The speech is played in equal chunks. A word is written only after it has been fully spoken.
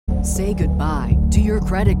Say goodbye to your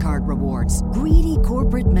credit card rewards. Greedy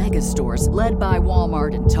corporate mega stores, led by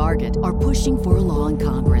Walmart and Target, are pushing for a law in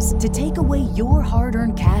Congress to take away your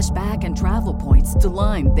hard-earned cash back and travel points to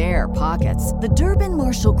line their pockets. The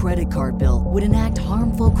Durbin-Marshall credit card bill would enact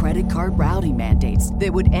harmful credit card routing mandates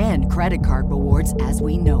that would end credit card rewards as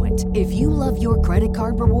we know it. If you love your credit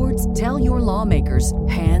card rewards, tell your lawmakers,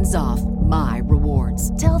 hands off my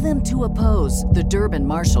rewards. Tell them to oppose the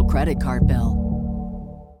Durbin-Marshall credit card bill.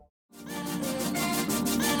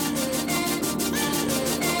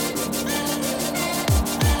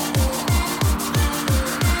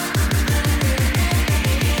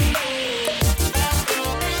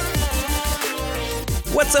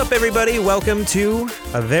 What's up, everybody? Welcome to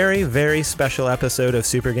a very, very special episode of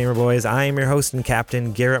Super Gamer Boys. I am your host and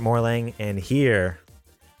captain, Garrett Morlang, and here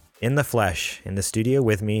in the flesh, in the studio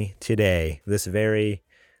with me today, this very,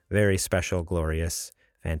 very special, glorious,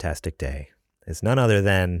 fantastic day, is none other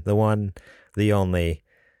than the one, the only,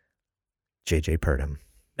 JJ Purdom.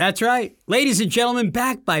 That's right. Ladies and gentlemen,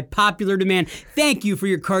 back by popular demand. Thank you for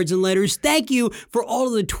your cards and letters. Thank you for all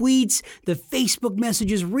of the tweets, the Facebook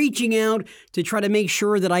messages, reaching out to try to make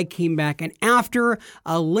sure that I came back. And after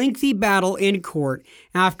a lengthy battle in court,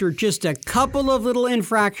 after just a couple of little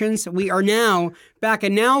infractions, we are now back.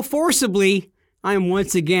 And now, forcibly, I am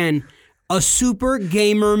once again a super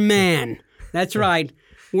gamer man. That's right.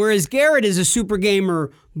 Whereas Garrett is a super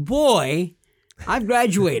gamer boy, I've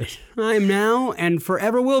graduated. I am now and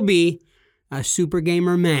forever will be a super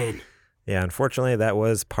gamer man. Yeah, unfortunately, that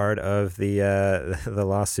was part of the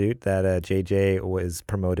lawsuit that JJ was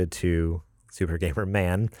promoted to super gamer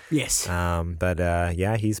man. Yes.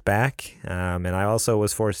 Yeah, he's back. And I also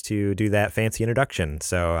was forced to do that fancy introduction.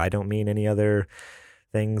 So I don't mean any other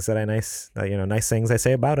things that nice things I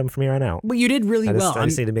say about him from here on out. Well, you did really well. I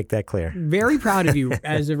just need to make that clear. Very proud of you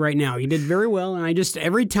as of right now. You did very well. And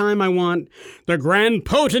every time I want the grand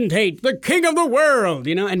potentate, the king of the world,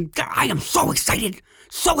 and I am so excited,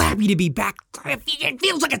 so happy to be back. It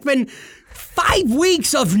feels like it's been 5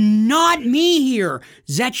 weeks of not me here.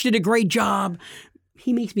 Zetch did a great job.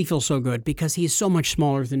 He makes me feel so good because he is so much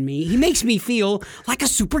smaller than me. He makes me feel like a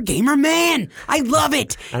super gamer man. I love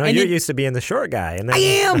it. I know you're used to being the short guy. And then, I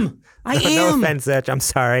am. No offense, Zetch. I'm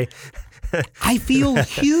sorry. I feel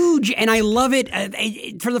huge, and I love it.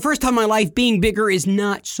 For the first time in my life, being bigger is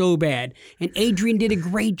not so bad. And Adrian did a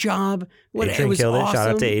great job. Adrian killed it. Shout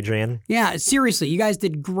out to Adrian. Yeah, seriously, you guys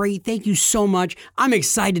did great. Thank you so much. I'm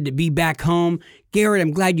excited to be back home. Garrett,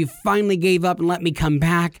 I'm glad you finally gave up and let me come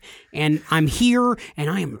back. And I'm here, and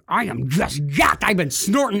I am just jacked. I've been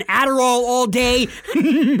snorting Adderall all day.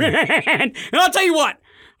 Man, and I'll tell you what,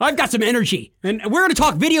 I've got some energy. And we're going to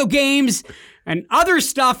talk video games and other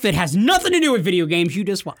stuff that has nothing to do with video games. You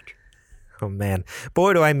just watch. Oh man,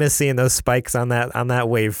 boy, do I miss seeing those spikes on that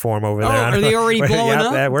waveform over there. Are they already blowing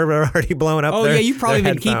up? We're already blowing up. Oh yeah, you've probably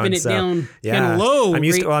been keeping it down kind of low.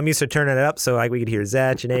 I'm used to turning it up so we could hear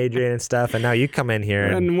Zetch and Adrian and stuff. And now you come in here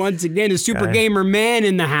and once again, a super gamer man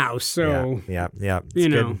in the house. So yeah.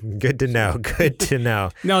 Good to know. Good to know.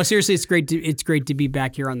 No, seriously, it's great to be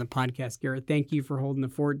back here on the podcast, Garrett. Thank you for holding the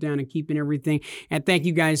fort down and keeping everything. And thank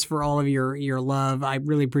you guys for all of your love. I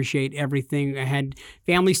really appreciate everything. I had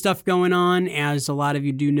family stuff going on, as a lot of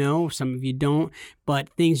you do know. Some of you don't, but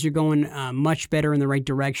things are going much better in the right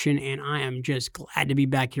direction, and I am just glad to be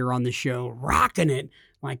back here on the show, rocking it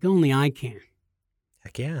like only I can.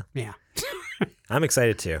 Heck yeah. Yeah. I'm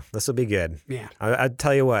excited too. This will be good. Yeah. I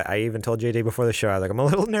tell you what, I even told JJ before the show, I was like, I'm a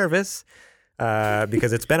little nervous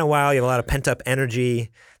because it's been a while. You have a lot of pent-up energy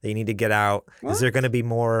that you need to get out. What? Is there going to be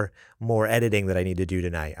more editing that I need to do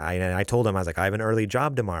tonight? I told him, I was like, I have an early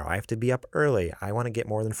job tomorrow. I have to be up early. I want to get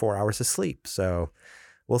more than 4 hours of sleep. So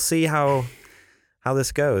we'll see how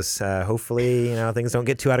this goes. Hopefully, things don't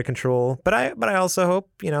get too out of control. But I also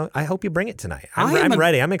hope, I hope you bring it tonight. I'm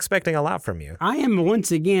ready. I'm expecting a lot from you. I am,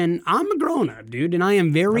 once again, I'm a grown-up, dude, and I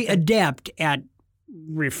am very adept at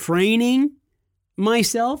refraining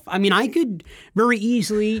myself. I mean, I could very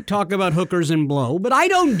easily talk about hookers and blow, but I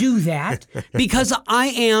don't do that because I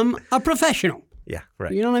am a professional. Yeah,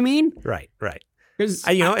 right. You know what I mean? Right.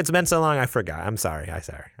 It's been so long, I forgot. I'm sorry.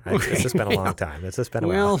 It's just been a long time. It's just been a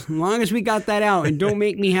while. Well, as long as we got that out, and don't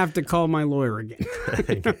make me have to call my lawyer again.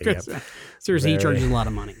 Seriously, he charges a lot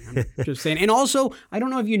of money. I'm just saying. And also, I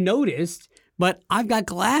don't know if you noticed, but I've got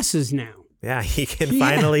glasses now. Yeah, he can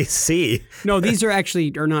finally see. No, these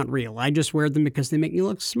are not real. I just wear them because they make me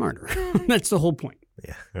look smarter. That's the whole point.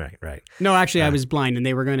 Yeah, right. No, actually, I was blind, and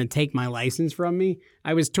they were going to take my license from me.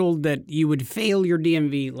 I was told that you would fail your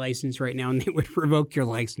DMV license right now, and they would revoke your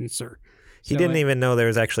license, sir. He didn't even know there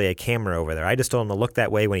was actually a camera over there. I just told him to look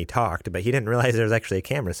that way when he talked, but he didn't realize there was actually a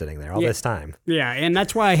camera sitting there all this time. Yeah, and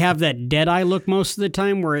that's why I have that dead eye look most of the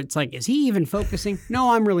time where it's like, is he even focusing?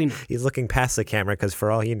 No, I'm really not. He's looking past the camera because for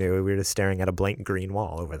all he knew, we were just staring at a blank green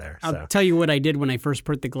wall over there. I'll tell you what I did when I first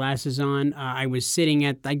put the glasses on. I was sitting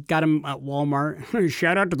I got them at Walmart.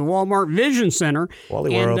 Shout out to the Walmart Vision Center.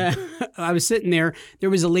 Wally World. I was sitting there. There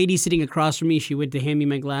was a lady sitting across from me. She went to hand me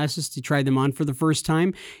my glasses to try them on for the first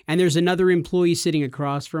time. And there's another employee sitting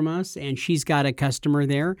across from us, and she's got a customer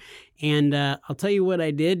there. And I'll tell you what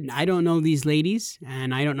I did. I don't know these ladies,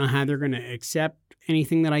 and I don't know how they're going to accept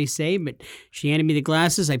anything that I say, but she handed me the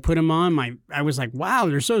glasses. I put them on. I was like, wow,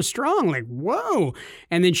 they're so strong. Like, whoa.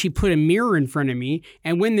 And then she put a mirror in front of me.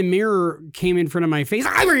 And when the mirror came in front of my face,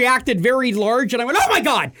 I reacted very large, and I went, oh, my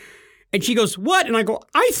God. And she goes, what? And I go,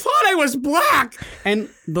 I thought I was black. And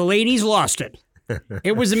the ladies lost it.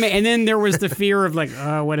 It was amazing. And then there was the fear of like,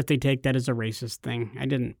 oh, what if they take that as a racist thing? I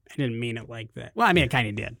didn't mean it like that. Well, I mean, I kind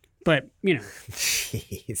of did. But, you know.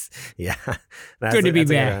 Jeez. Yeah. Good to be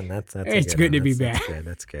back. It's good to be back.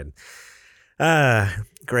 That's good.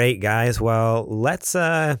 Great, guys. Well, let's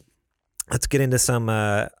get into some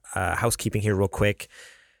housekeeping here real quick.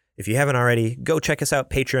 If you haven't already, go check us out,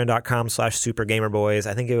 patreon.com/supergamerboys.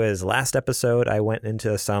 I think it was last episode I went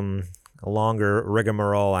into some longer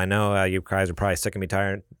rigmarole. I know you guys are probably sick of me,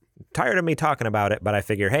 tired of me talking about it, but I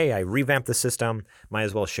figure, hey, I revamped the system, might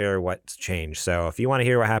as well share what's changed. So if you want to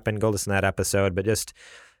hear what happened, go listen to that episode. But just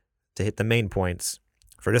to hit the main points,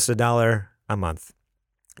 for just $1 a month,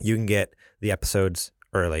 you can get the episodes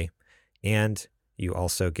early, and you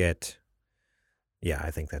also get... Yeah,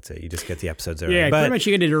 I think that's it. You just get the episodes early. Yeah, pretty much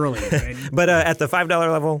you get it early. Right? But at the $5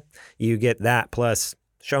 level, you get that plus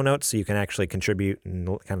show notes, so you can actually contribute and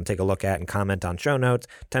kind of take a look at and comment on show notes.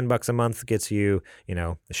 $10 a month gets you,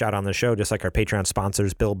 a shout on the show, just like our Patreon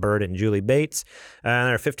sponsors, Bill Bird and Julie Bates.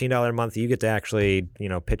 And our $15 a month, you get to actually,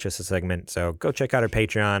 pitch us a segment. So go check out our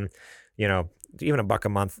Patreon. Even $1 a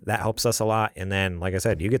month, that helps us a lot. And then, like I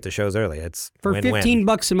said, you get the shows early. It's for win-win.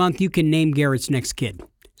 $15 a month, you can name Garrett's next kid.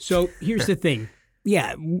 So here's the thing.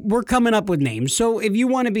 Yeah, we're coming up with names. So if you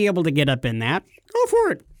want to be able to get up in that, go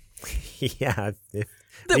for it. Yeah.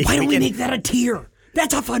 Why don't we make that a tier?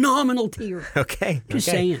 That's a phenomenal tier. Okay. Just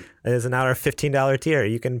saying. It is now our $15 tier.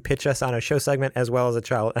 You can pitch us on a show segment as well as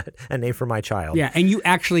a name for my child. Yeah, and you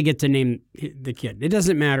actually get to name the kid. It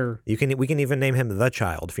doesn't matter. We can even name him the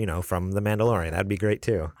child, from The Mandalorian. That'd be great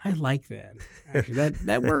too. I like that. Actually,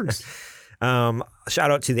 that works.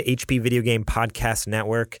 Shout out to the HP Video Game Podcast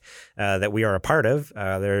Network that we are a part of.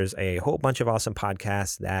 There's a whole bunch of awesome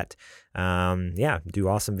podcasts that, do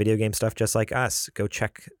awesome video game stuff just like us. Go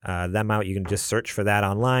check them out. You can just search for that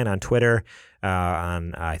online, on Twitter,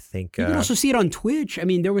 I think... You can also see it on Twitch. I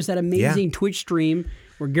mean, there was that amazing Twitch stream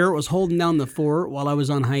where Garrett was holding down the fort while I was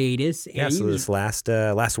on hiatus. Yeah, so this last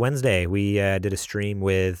Wednesday, we did a stream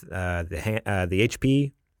with the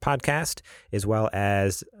HP podcast, as well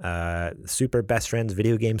as Super Best Friends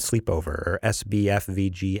Video Game Sleepover, or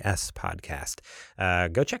SBFVGS podcast.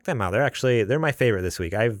 Go check them out. They're my favorite this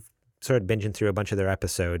week. I've started binging through a bunch of their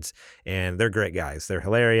episodes, and they're great guys. They're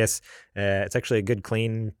hilarious. It's actually a good,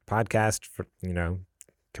 clean podcast for,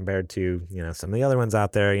 compared to, some of the other ones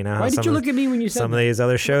out there. Why did you look at me when you said some of these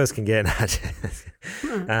other shows can get?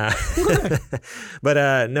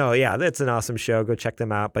 But no, yeah, that's an awesome show. Go check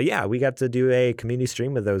them out. But yeah, we got to do a community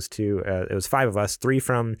stream with those two. It was 5 of us, 3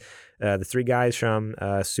 from the 3 guys from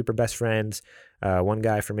Super Best Friends, 1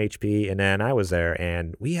 guy from HP, and then I was there,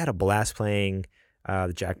 and we had a blast playing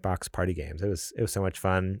the Jackbox party games. It was so much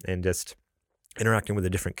fun, and just interacting with the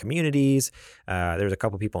different communities. There was a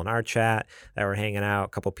couple people in our chat that were hanging out, a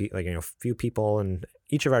couple people, few people in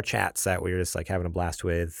each of our chats that we were just having a blast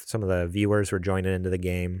with. Some of the viewers were joining into the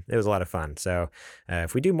game. It was a lot of fun. So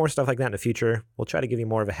if we do more stuff like that in the future, we'll try to give you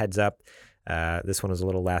more of a heads up. This one was a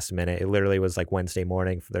little last minute. It literally was Wednesday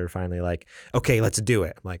morning. They were finally like, okay, let's do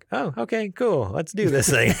it. I'm like, oh, okay, cool. Let's do this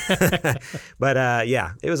thing. But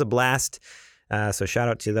yeah, it was a blast. So shout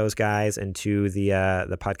out to those guys and to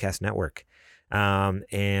the podcast network.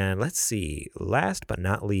 And let's see, last but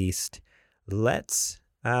not least, let's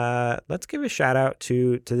give a shout out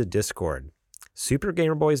to the Discord,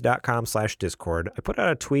 supergamerboys.com/Discord. I put out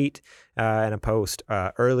a tweet and a post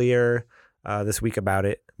earlier this week about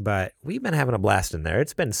it, but we've been having a blast in there.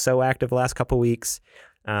 It's been so active the last couple weeks.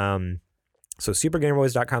 So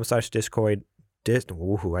supergamerboys.com/Discord.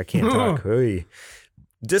 I can't talk. Hey.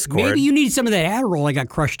 Discord. Maybe you need some of that Adderall I got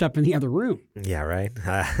crushed up in the other room. Yeah, right.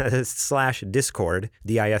 /Discord,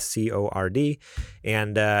 DISCORD.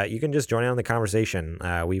 And you can just join in on the conversation.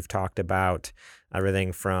 We've talked about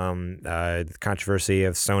Everything from the controversy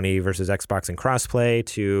of Sony versus Xbox and crossplay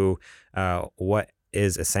to what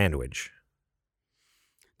is a sandwich.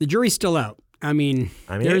 The jury's still out. I mean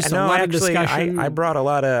there's a lot of discussion. I brought a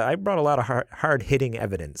lot of hard hitting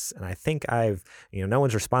evidence, and I think no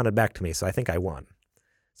one's responded back to me, so I think I won.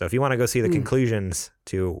 So if you want to go see the conclusions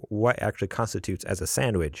to what actually constitutes as a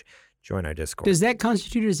sandwich, join our Discord. Does that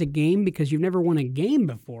constitute as a game? Because you've never won a game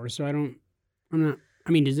before, so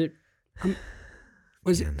does it?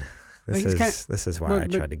 This is why I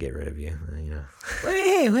tried to get rid of you.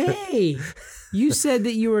 Hey! You said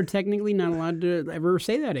that you were technically not allowed to ever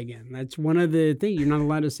say that again. That's one of the things. You're not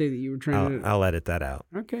allowed to say that you were trying to. I'll edit that out.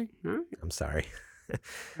 Okay. All right. I'm sorry.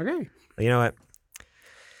 Okay. You know what?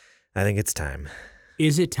 I think it's time.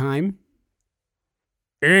 Is it time?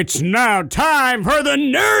 It's now time for the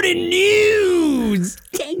nerdy news.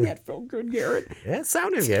 Dang, that felt good, Garrett. Yeah, it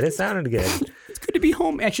sounded good. It's good to be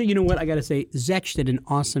home. Actually, you know what? I got to say, Zetch did an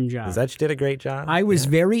awesome job. Zetch did a great job. I was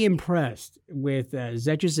very impressed with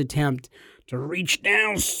Zetch's attempt to reach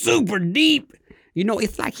down super deep.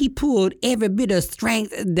 It's like he pulled every bit of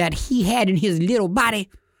strength that he had in his little body,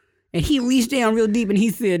 and he reached down real deep, and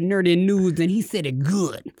he said nerdy news, and he said it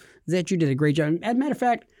good. Zetch, you did a great job. As a matter of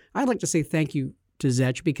fact, I'd like to say thank you to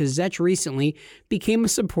Zetch, because Zetch recently became a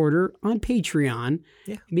supporter on Patreon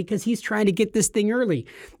because he's trying to get this thing early,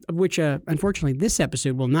 which unfortunately this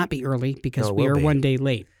episode will not be early because we are 1 day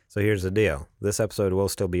late. So here's the deal. This episode will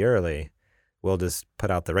still be early. We'll just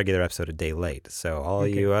put out the regular episode a day late. So all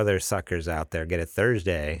you other suckers out there get it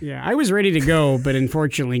Thursday. Yeah, I was ready to go, but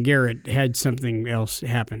unfortunately Garrett had something else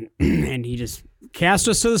happen and he just cast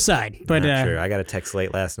us to the side. But sure. I got a text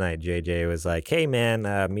late last night. JJ was like, "Hey man,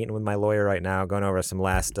 meeting with my lawyer right now, going over some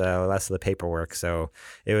last of the paperwork." So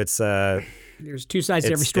it was there's two sides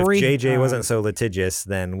to every story. If JJ wasn't so litigious,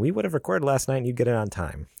 then we would have recorded last night and you'd get it on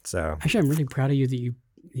time. So actually, I'm really proud of you that you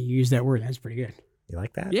used that word. That's pretty good. You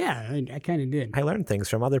like that? Yeah, I kind of did. I learn things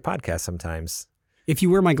from other podcasts sometimes. If you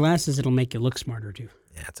wear my glasses, it'll make you look smarter too.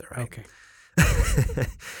 Yeah, that's all right. Okay.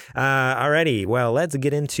 Alrighty, well, let's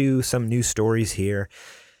get into some news stories here.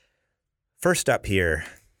 First up here,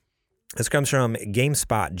 this comes from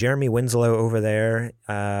GameSpot. Jeremy Winslow over there.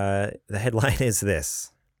 The headline is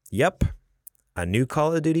this. Yep, a new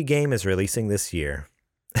Call of Duty game is releasing this year.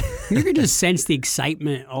 You could just sense the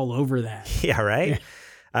excitement all over that. Yeah, right?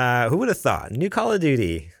 Yeah. Who would have thought? New Call of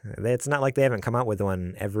Duty. It's not like they haven't come out with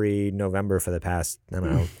one every November for the past,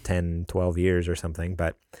 10, 12 years or something.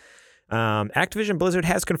 But Activision Blizzard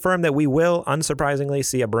has confirmed that we will, unsurprisingly,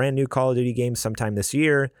 see a brand new Call of Duty game sometime this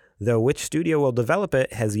year, though which studio will develop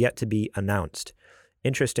it has yet to be announced.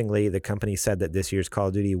 Interestingly, the company said that this year's Call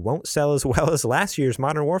of Duty won't sell as well as last year's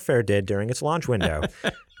Modern Warfare did during its launch window.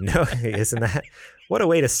 No, isn't that? What a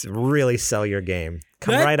way to really sell your game.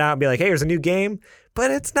 Come right out and be like, hey, here's a new game, but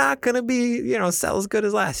it's not going to be, sell as good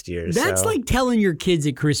as last year's. That's like telling your kids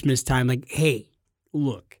at Christmas time, like, hey,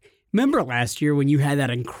 look, remember last year when you had that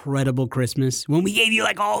incredible Christmas when we gave you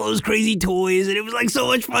like all those crazy toys and it was like so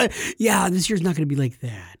much fun? Yeah, this year's not going to be like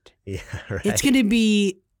that. Yeah, right. It's going to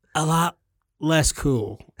be a lot less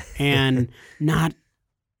cool and not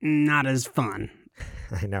as fun.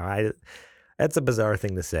 I know. That's a bizarre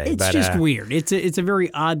thing to say. It's just weird. It's a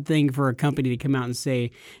very odd thing for a company to come out and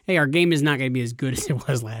say, hey, our game is not going to be as good as it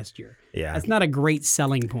was last year. Yeah. That's not a great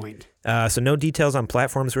selling point. So no details on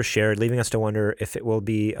platforms were shared, leaving us to wonder if it will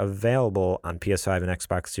be available on PS5 and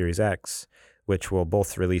Xbox Series X, which will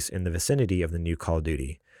both release in the vicinity of the new Call of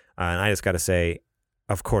Duty. And I just got to say,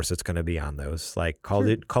 of course it's going to be on those. Like Call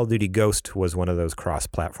of Duty Ghost was one of those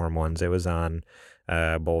cross-platform ones. It was on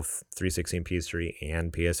both 360 and PS3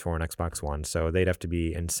 and PS4 and Xbox One. So they'd have to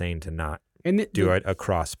be insane to not do a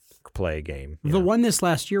cross-play game. The one this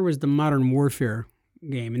last year was the Modern Warfare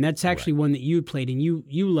game, and that's actually one that you played and you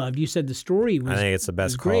loved. You said the story was I think it's the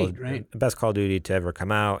best right? The best Call of Duty to ever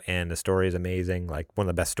come out, and the story is amazing. Like one of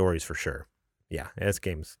the best stories for sure. Yeah, this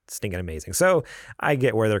game's stinking amazing. So I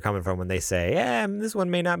get where they're coming from when they say, yeah, this one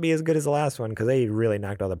may not be as good as the last one, because they really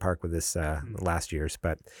knocked out of the park with this last year's.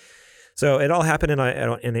 But so it all happened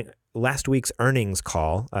in last week's earnings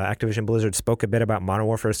call. Activision Blizzard spoke a bit about Modern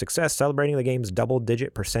Warfare's success, celebrating the game's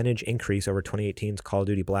double-digit percentage increase over 2018's Call of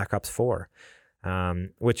Duty Black Ops 4,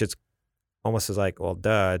 which is almost as like, well,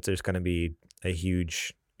 duh, there's going to be a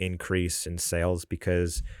huge increase in sales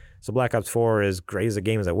because Black Ops 4, as great as a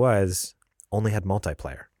game as it was, only had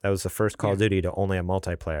multiplayer. That was the first Call of Duty to only have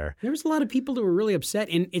multiplayer. There was a lot of people that were really upset,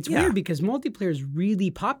 and it's weird because multiplayer is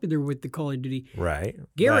really popular with the Call of Duty. Right.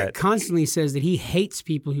 Garrett constantly says that he hates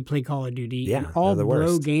people who play Call of Duty and all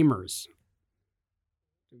bro gamers.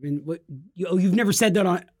 You've never said that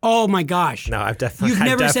on. Oh my gosh! No, I've definitely. You've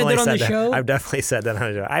never said that on the show. I've definitely said that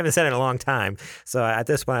on the show. I haven't said it in a long time. So at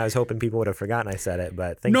this point, I was hoping people would have forgotten I said it.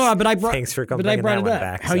 But thanks. No, but thanks for bringing that one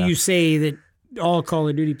back. How you say that all Call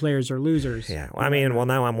of Duty players are losers? Yeah. Well,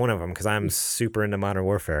 now I'm one of them because I'm super into Modern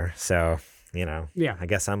Warfare. So. Yeah. I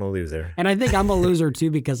guess I'm a loser. And I think I'm a loser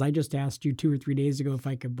too because I just asked you 2 or 3 days ago if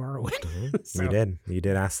I could borrow it. So. You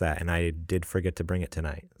did ask that, and I did forget to bring it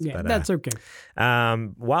tonight. Yeah, but, that's okay.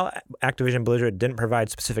 While Activision Blizzard didn't provide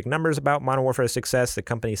specific numbers about Modern Warfare's success, the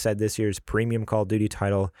company said this year's premium Call of Duty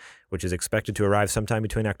title, which is expected to arrive sometime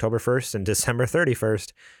between October 1st and December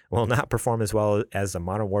 31st, will not perform as well as the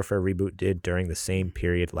Modern Warfare reboot did during the same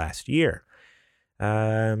period last year.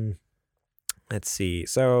 Let's see.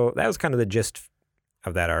 So that was kind of the gist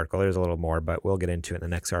of that article. There's a little more, but we'll get into it in the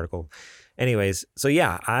next article. Anyways, so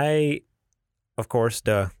yeah, of course,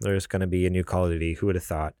 there's going to be a new Call of Duty. Who would have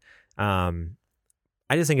thought? I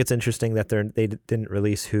just think it's interesting that they didn't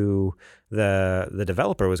release who the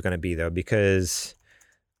developer was going to be, though, because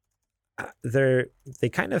they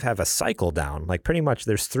kind of have a cycle down. Like pretty much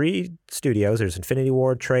there's 3 studios. There's Infinity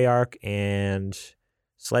Ward, Treyarch, and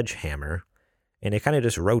Sledgehammer, and they kind of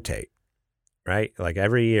just rotate. Right? Like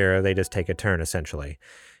every year they just take a turn essentially.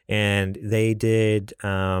 And they did,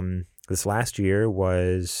 this last year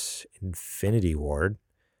was Infinity Ward.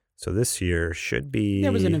 So this year should be.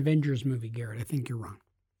 That was an Avengers movie, Garrett. I think you're wrong.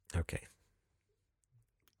 Okay.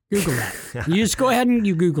 Google that. You just go ahead and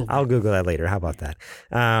you Google that. I'll Google that later. How about that?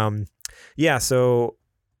 Yeah, so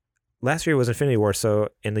last year was Infinity War, so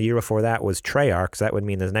in the year before that was Treyarch, so that would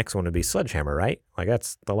mean the next one would be Sledgehammer, right? Like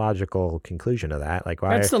that's the logical conclusion of that. Like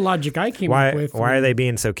why? That's the logic I came up with. Why are they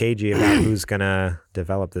being so cagey about who's gonna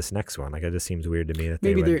develop this next one? Like it just seems weird to me that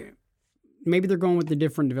maybe they're going with a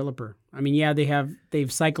different developer. I mean, yeah,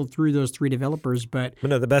 they've cycled through those 3 developers, but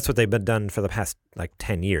no, that's what they've been done for the past like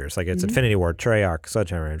 10 years. Like it's Infinity Ward, Treyarch,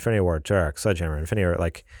 Sledgehammer, Infinity Ward, Treyarch, Sledgehammer, Infinity Ward.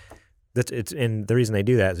 Like and the reason they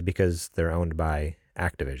do that is because they're owned by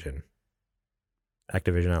Activision.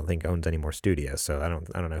 Activision, I don't think, owns any more studios, so I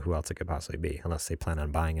don't know who else it could possibly be, unless they plan on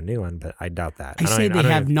buying a new one, but I doubt that. I say they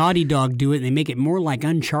have Naughty Dog do it, and they make it more like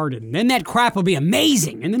Uncharted, and then that crap will be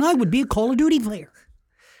amazing, and then I would be a Call of Duty player.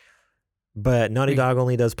 But Naughty Dog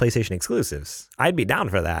only does PlayStation exclusives. I'd be down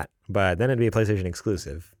for that, but then it'd be a PlayStation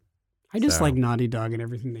exclusive. I just like Naughty Dog and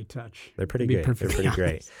everything they touch. They're pretty good. They're pretty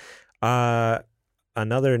great.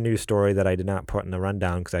 Another news story that I did not put in the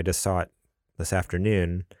rundown because I just saw it this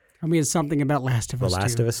afternoon. Tell me it's something about Last of Us 2. The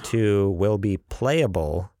Last of Us 2 will be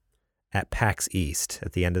playable at PAX East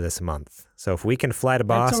at the end of this month. So if we can fly to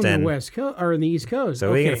Boston. That's on the West Coast or the East Coast.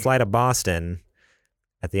 So we can fly to Boston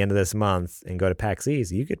at the end of this month and go to PAX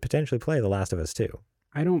East, you could potentially play The Last of Us 2.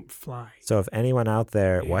 I don't fly. So if anyone out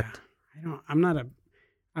there, what?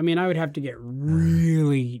 I mean, I would have to get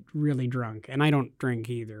really, really drunk, and I don't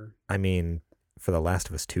drink either. I mean, for The Last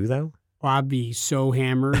of Us 2, though? Well, I'd be so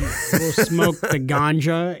hammered. We'll smoke the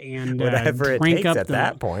ganja and whatever it takes up at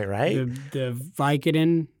that point, right? The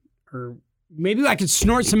Vicodin, or maybe I could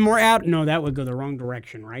snort some more out. No, that would go the wrong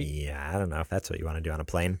direction, right? Yeah, I don't know if that's what you want to do on a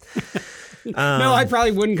plane. No, I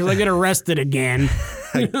probably wouldn't because I get arrested again.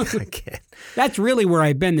 That's really where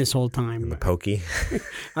I've been this whole time. The Pokey.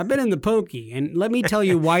 I've been in the Pokey, and let me tell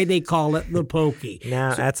you why they call it the Pokey.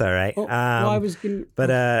 No, that's all right. I was gonna.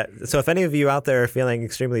 But so if any of you out there are feeling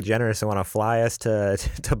extremely generous and want to fly us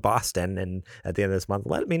to Boston and at the end of this month,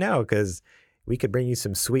 let me know because we could bring you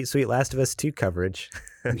some sweet, sweet Last of Us 2 coverage.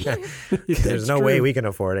 There's no way we can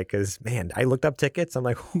afford it because, man, I looked up tickets. I'm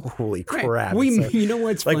like, holy crap. You know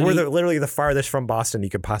what's funny? We're literally the farthest from Boston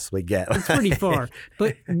you could possibly get. It's pretty far.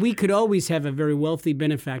 But we could always have a very wealthy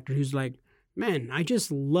benefactor who's like, man, I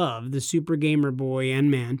just love the Super Gamer Boy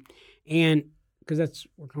and man. And because that's,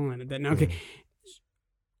 we're calling it that now. Okay.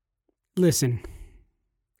 Listen,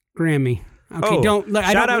 Grammy. Okay,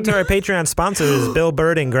 shout out to our Patreon sponsors, Bill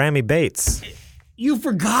Bird and Grammy Bates. You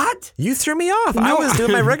forgot? You threw me off. No, I was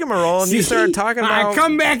doing my rigmarole, and you started talking about. I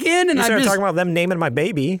come back in, and you started talking about them naming my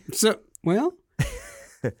baby. So, well,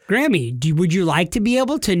 Grammy, would you like to be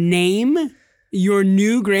able to name your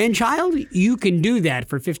new grandchild? You can do that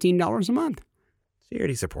for $15 a month. She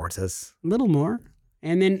already supports us. A little more,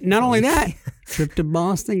 and then not only that, trip to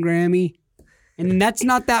Boston, Grammy, and that's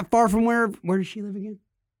not that far from where does she live again?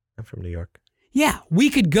 I'm from New York. Yeah, we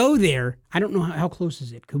could go there. I don't know how close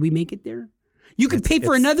is it. Could we make it there? You could pay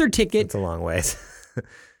for another ticket. It's a long ways.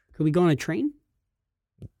 Could we go on a train?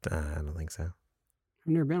 I don't think so. I've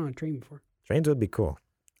never been on a train before. Trains would be cool.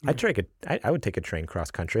 Yeah. I would take a train cross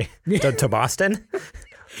country to Boston.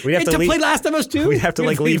 We'd have to play Last of Us 2? We'd have to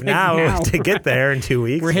leave now to get there in 2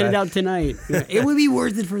 weeks. We're headed out tonight. Yeah, it would be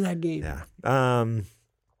worth it for that game. Yeah.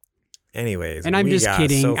 Anyways, And I'm we just got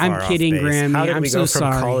kidding. so I'm far off kidding, base. Grammy. How did I'm we so go from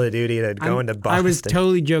sorry. Call of Duty to going to Boston? I was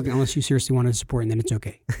totally joking. Unless you seriously want to support, and then it's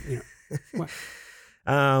okay. You know. What?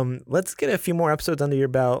 Let's get a few more episodes under your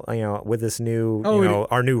belt, with this new, Oh,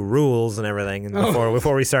 our new rules and everything. And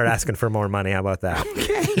before we start asking for more money, how about that?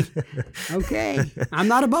 Okay. I'm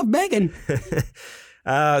not above begging.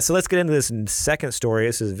 So let's get into this second story.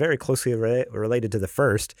 This is very closely related to the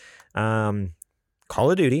first. Call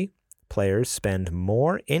of Duty players spend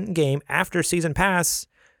more in-game after season pass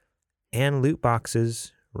and loot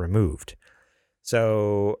boxes removed.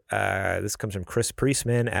 So this comes from Chris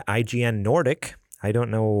Priestman at IGN Nordic. I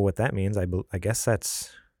don't know what that means. I guess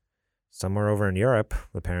that's somewhere over in Europe,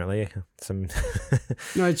 apparently.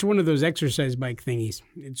 No, it's one of those exercise bike thingies.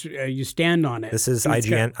 It's you stand on it. This is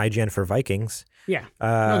IGN for Vikings. Yeah.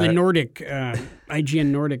 No, the Nordic, IGN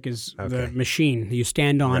Nordic is the machine. You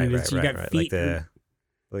stand on it. You got feet. Like the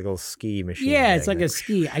little ski machine. Yeah, it's like a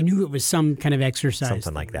ski. I knew it was some kind of exercise.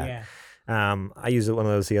 Something like that. Yeah. I used one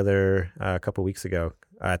of those the other couple weeks ago.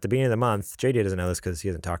 At the beginning of the month, JJ doesn't know this because he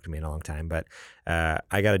hasn't talked to me in a long time, but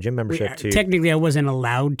I got a gym membership too. Technically, I wasn't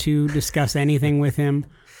allowed to discuss anything with him.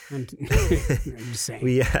 I'm just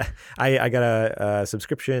saying. I got a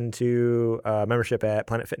subscription to membership at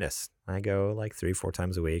Planet Fitness. I go like 3-4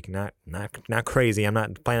 times a week. Not crazy. I'm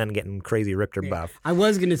not planning on getting crazy ripped or buff. I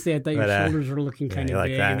was gonna say I thought your shoulders were looking kind of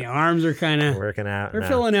big, and the arms are kind of working out. They're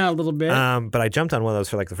filling out a little bit. But I jumped on one of those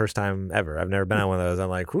for like the first time ever. I've never been on one of those. I'm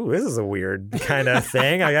like, ooh, this is a weird kind of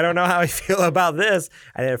thing. I don't know how I feel about this.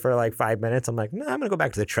 I did it for like 5 minutes. I'm like, no, I'm gonna go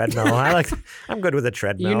back to the treadmill. I'm good with the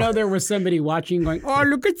treadmill. You know, there was somebody watching going, oh,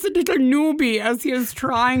 look at the little newbie as he is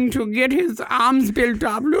trying to get his arms built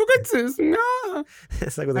up. Look at this. No.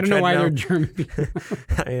 It's like with I the don't know why treadmill. they're German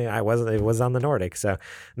people. I wasn't. It was on the Nordic, so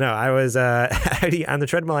no. I was on the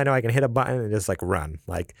treadmill. I know I can hit a button and just like run,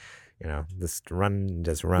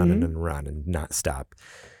 just run and then run and not stop.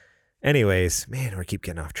 Anyways, man, we keep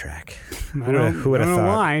getting off track. Who would have thought?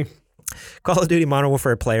 Why? Call of Duty Modern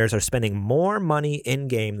Warfare players are spending more money in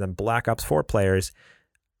game than Black Ops 4 players,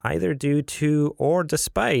 either due to or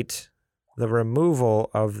despite the removal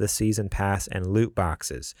of the season pass and loot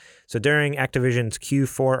boxes. So during Activision's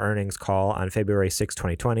Q4 earnings call on February 6,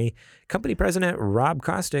 2020, company president Rob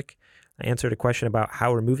Kostic answered a question about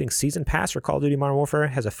how removing season pass for Call of Duty Modern Warfare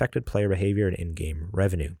has affected player behavior and in-game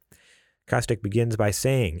revenue. Kostic begins by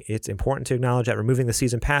saying, it's important to acknowledge that removing the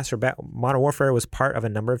season pass for Modern Warfare was part of a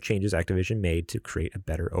number of changes Activision made to create a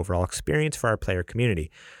better overall experience for our player community.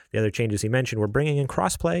 The other changes he mentioned were bringing in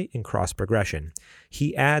crossplay and cross-progression.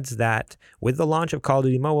 He adds that with the launch of Call of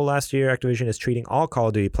Duty Mobile last year, Activision is treating all Call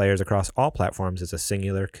of Duty players across all platforms as a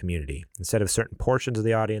singular community. Instead of certain portions of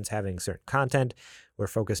the audience having certain content, we're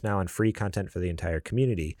focused now on free content for the entire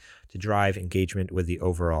community to drive engagement with the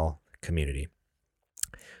overall community.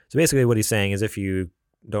 So basically what he's saying is, if you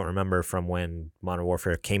don't remember from when Modern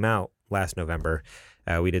Warfare came out last November,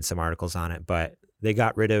 we did some articles on it, but they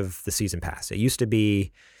got rid of the season pass. It used to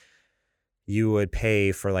be you would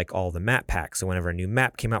pay for like all the map packs. So whenever a new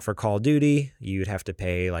map came out for Call of Duty, you'd have to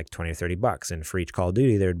pay like $20 or $30. And for each Call of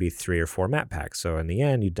Duty, there would be 3 or 4 map packs. So in the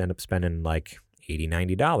end, you'd end up spending like $80,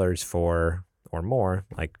 $90 for or more,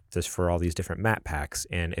 like just for all these different map packs.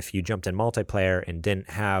 And if you jumped in multiplayer and didn't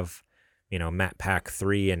have map pack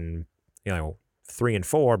 3 and 3 and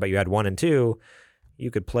 4, but you had 1 and 2, you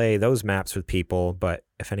could play those maps with people. But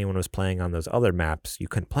if anyone was playing on those other maps, you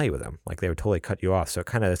couldn't play with them. Like they would totally cut you off. So it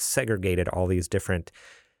kind of segregated all these different,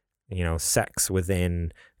 sects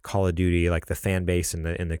within Call of Duty, like the fan base and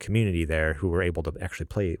the community there, who were able to actually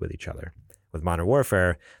play with each other. With Modern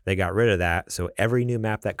Warfare, they got rid of that. So every new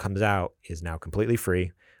map that comes out is now completely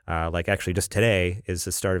free. Like actually just today is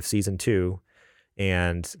the start of Season 2.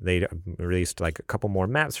 And they released like a couple more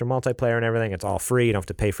maps for multiplayer and everything. It's all free. You don't have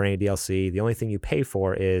to pay for any DLC. The only thing you pay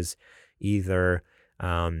for is either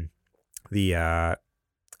what do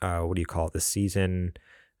you call it? The season.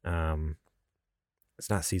 It's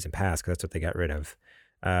not season pass because that's what they got rid of.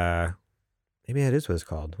 Maybe that is what it's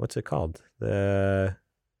called. What's it called? The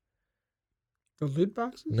loot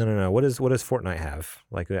boxes? No. What does Fortnite have?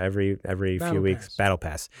 Like every few weeks, Battle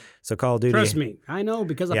Pass. So Call of Duty. Trust me, I know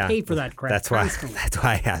because I pay for that crap. That's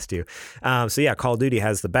why I asked you. So yeah, Call of Duty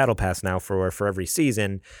has the Battle Pass now for every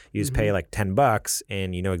season. You just pay like $10,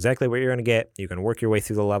 and you know exactly what you're going to get. You can work your way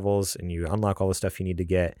through the levels, and you unlock all the stuff you need to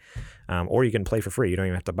get. Or you can play for free. You don't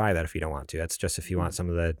even have to buy that if you don't want to. That's just if you want some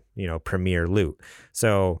of the premier loot.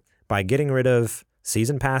 So by getting rid of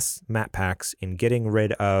season pass map packs and getting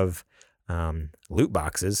rid of loot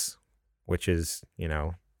boxes, which is,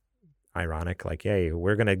 ironic. Like, hey,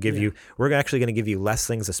 we're actually going to give you less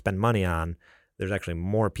things to spend money on. There's actually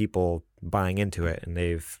more people buying into it, and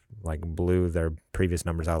they've like blew their previous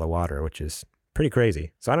numbers out of the water, which is pretty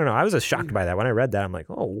crazy. So I don't know. I was just shocked by that. When I read that, I'm like,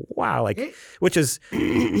 oh, wow. Like, which is,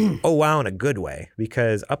 oh, wow, in a good way.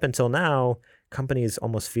 Because up until now, companies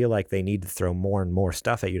almost feel like they need to throw more and more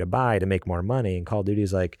stuff at you to buy to make more money. And Call of Duty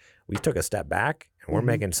is like, we took a step back and we're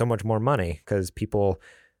making so much more money because people,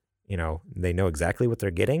 you know, they know exactly what they're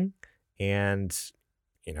getting. And,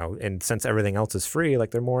 you know, and since everything else is free,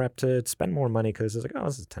 like they're more apt to spend more money because it's like, oh,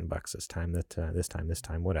 this is $10 this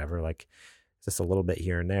time, whatever. Like just a little bit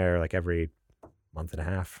here and there, like every month and a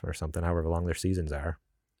half or something, however long their seasons are.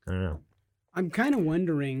 I don't know. I'm kind of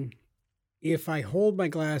wondering if I hold my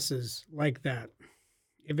glasses like that,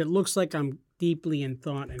 if it looks like I'm deeply in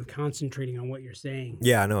thought and concentrating on what you're saying.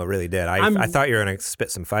 Yeah, no, it really did. I thought you were going to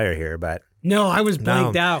spit some fire here, but... No, I was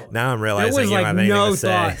blanked out. Now I'm realizing there was you don't have anything no to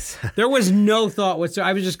thought. say. There was no thought whatsoever.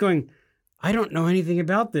 I was just going, I don't know anything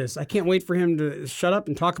about this. I can't wait for him to shut up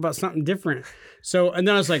and talk about something different. So, and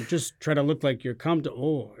then I was like, just try to look like you're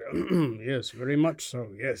comfortable. Oh, yes, very much so.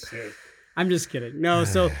 Yes, yes. I'm just kidding. No,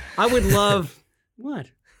 so I would love... What?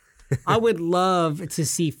 I would love to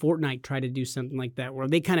see Fortnite try to do something like that, where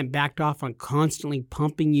they kind of backed off on constantly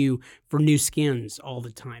pumping you for new skins all the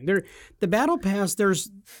time. The Battle Pass, there's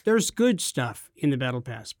good stuff in the Battle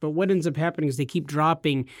Pass, but what ends up happening is they keep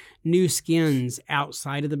dropping new skins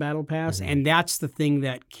outside of the Battle Pass, and that's the thing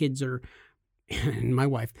that kids are, and my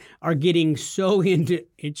wife, are getting so into.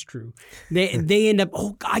 It's true. They end up,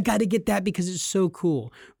 oh, I got to get that because it's so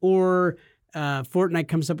cool. Or... Fortnite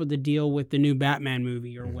comes up with a deal with the new Batman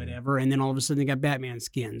movie or whatever, and then all of a sudden they got Batman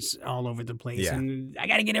skins all over the place. Yeah. And I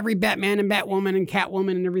got to get every Batman and Batwoman and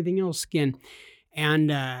Catwoman and everything else skin. And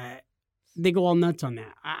they go all nuts on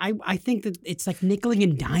that. I think that it's like nickeling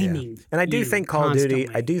and diming. Yeah. And I do think Call of Duty,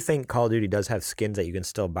 constantly. Call of Duty does have skins that you can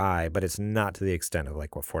still buy, but it's not to the extent of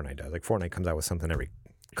like what Fortnite does. Like Fortnite comes out with something every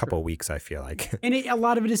couple of weeks, I feel like. And a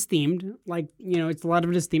lot of it is themed. Like, you know, a lot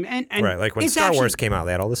of it is themed. And right, like when Star Wars came out,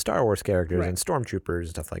 they had all the Star Wars characters and stormtroopers and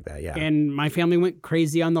stuff like that, yeah. And my family went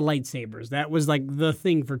crazy on the lightsabers. That was like the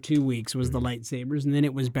thing for 2 weeks was the lightsabers. And then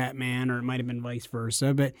it was Batman, or it might have been vice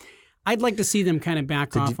versa. But I'd like to see them kind of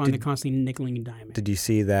back off on the constantly nickeling and diming. Did you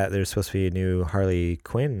see that there's supposed to be a new Harley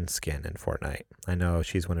Quinn skin in Fortnite? I know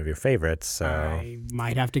she's one of your favorites, so... I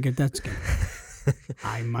might have to get that skin.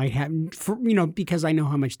 I might have, because I know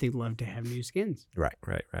how much they love to have new skins. Right.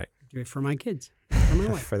 Do it for my kids, for my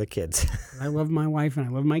wife. For the kids. I love my wife and I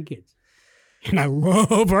love my kids. And I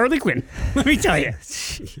love Harley Quinn. Let me tell you.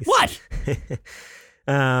 What?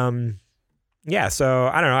 Yeah, so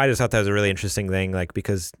I don't know. I just thought that was a really interesting thing, like,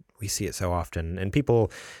 because we see it so often. And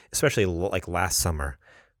people, especially like last summer,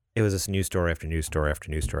 it was this news story after news story after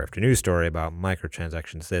news story after news story about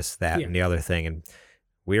microtransactions, this, that, and the other thing. And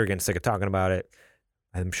we were getting sick of talking about it.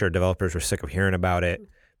 I'm sure developers were sick of hearing about it.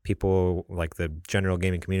 People, like the general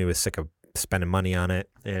gaming community, was sick of spending money on it.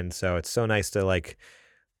 And so it's so nice to, like,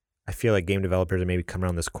 I feel like game developers are maybe come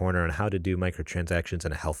around this corner on how to do microtransactions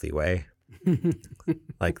in a healthy way.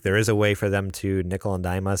 Like, there is a way for them to nickel and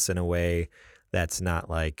dime us in a way that's not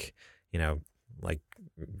like, you know,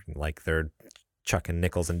 like they're chucking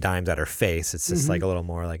nickels and dimes at her face. It's just like a little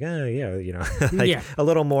more like, a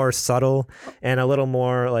little more subtle and a little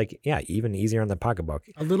more like, even easier on the pocketbook.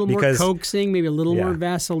 A little more coaxing, maybe a little more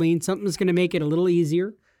Vaseline, something that's going to make it a little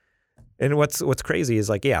easier. And what's crazy is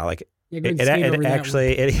like, it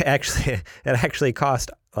actually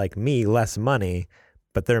cost like me less money,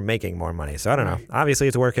 but they're making more money. So I don't know. Obviously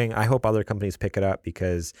it's working. I hope other companies pick it up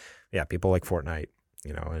because people like Fortnite,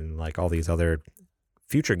 and like all these other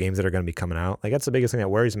future games that are going to be coming out. Like, that's the biggest thing that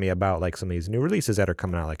worries me about like some of these new releases that are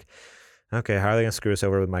coming out. Like, okay, how are they going to screw us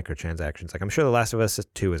over with microtransactions? Like, I'm sure The Last of Us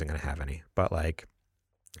 2 isn't going to have any, but like,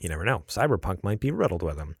 you never know. Cyberpunk might be riddled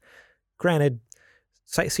with them. Granted,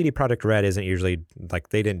 CD Projekt Red isn't usually like,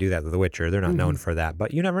 they didn't do that with The Witcher. They're not known for that,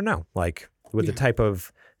 but you never know. Like with the type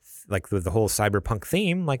of, like with the whole cyberpunk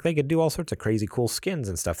theme, like they could do all sorts of crazy cool skins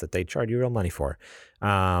and stuff that they charge you real money for.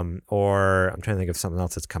 Or I'm trying to think of something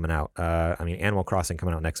else that's coming out. Animal Crossing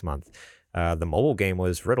coming out next month. The mobile game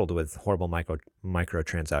was riddled with horrible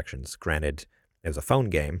microtransactions. Granted, it was a phone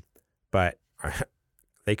game, but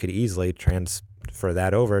they could easily transfer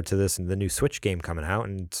that over to the new Switch game coming out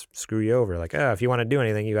and screw you over. Like, if you want to do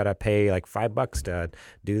anything, you got to pay like $5 to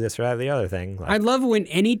do this or that or the other thing. Like, I love when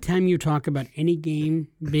anytime you talk about any game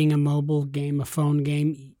being a mobile game, a phone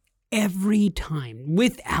game, every time,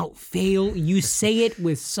 without fail, you say it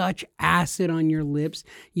with such acid on your lips.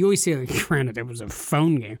 You always say, like, granted, it was a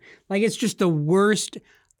phone game. Like, it's just the worst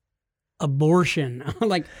abortion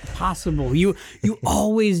like possible. You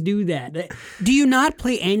always do that. Do you not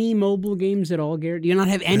play any mobile games at all, Garrett? Do you not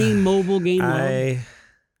have any mobile game?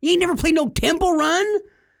 You ain't never played no Temple Run?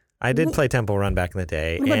 I did play Temple Run back in the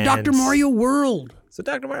day. What about Dr. Mario World? So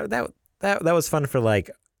Dr. Mario, that was fun for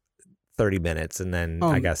like 30 minutes, and then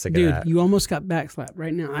I got sick of that. Dude, you almost got backslapped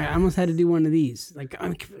right now. I almost had to do one of these. Like,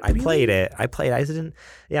 I played it. I didn't.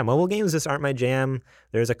 Yeah, mobile games just aren't my jam.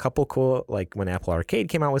 There's a couple cool, like when Apple Arcade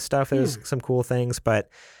came out with stuff, there's some cool things, but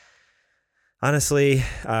honestly,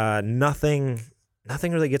 nothing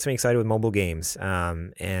really gets me excited with mobile games.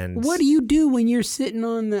 And what do you do when you're sitting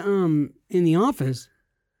on the in the office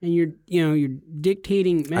and you're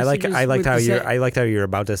dictating messages? I liked how you're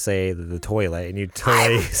about to say the toilet, and you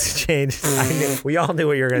totally changed. We all knew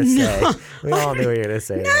what you were gonna say. We all knew what you were gonna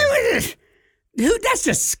say. No, dude, that's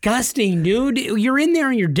disgusting, dude. You're in there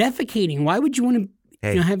and you're defecating. Why would you want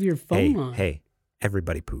to have your phone on? Hey,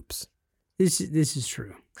 everybody poops. This is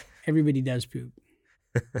true. Everybody does poop.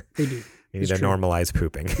 They do. You need to normalize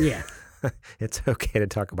pooping. Yeah. It's okay to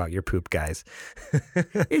talk about your poop, guys.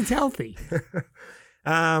 It's healthy.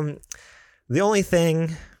 The only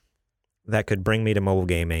thing that could bring me to mobile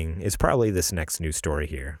gaming is probably this next news story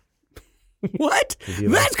here. What?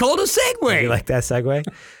 That's called a segue. You like that segue?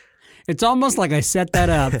 It's almost like I set that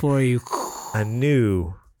up for you. A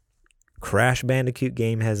new Crash Bandicoot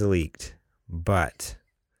game has leaked, but ...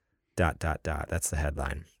 That's the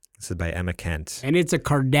headline. This is by Emma Kent. And it's a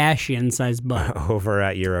Kardashian-sized butt. Over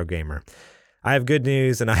at Eurogamer. I have good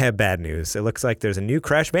news and I have bad news. It looks like there's a new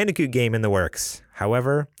Crash Bandicoot game in the works.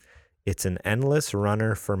 However, it's an endless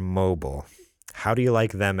runner for mobile. How do you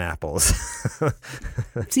like them apples?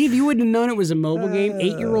 See, if you wouldn't have known it was a mobile game,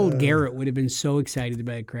 8-year-old Garrett would have been so excited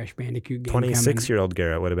about a Crash Bandicoot game. 26-year-old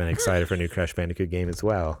Garrett would have been excited for a new Crash Bandicoot game as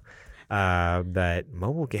well. But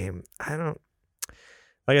mobile game,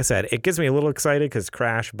 like I said, it gets me a little excited because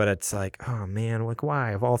Crash, but it's like, oh man, like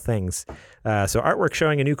why, of all things? So artwork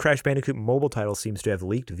showing a new Crash Bandicoot mobile title seems to have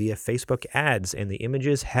leaked via Facebook ads, and the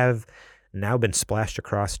images have now been splashed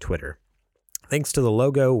across Twitter. Thanks to the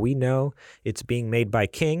logo, we know it's being made by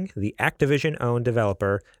King, the Activision-owned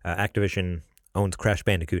developer. Activision owns Crash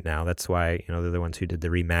Bandicoot now. That's why they're the ones who did the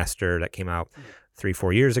remaster that came out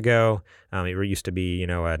 3-4 years ago. It used to be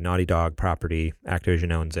a Naughty Dog property.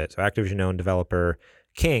 Activision owns it. So Activision-owned developer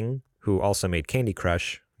King, who also made Candy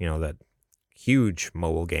Crush, that huge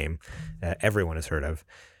mobile game everyone has heard of.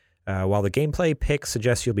 While the gameplay pic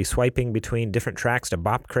suggests you'll be swiping between different tracks to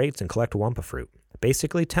bop crates and collect Wumpa Fruit.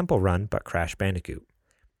 Basically Temple Run, but Crash Bandicoot.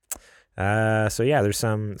 So yeah, there's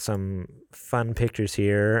some fun pictures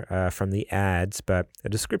here from the ads, but a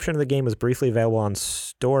description of the game was briefly available on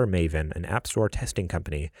Store Maven, an app store testing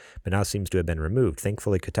company, but now seems to have been removed.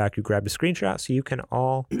 Thankfully, Kotaku grabbed a screenshot so you can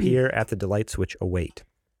all peer at the delights which await.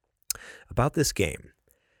 About this game.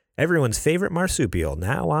 Everyone's favorite marsupial,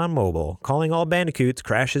 now on mobile. Calling all Bandicoots,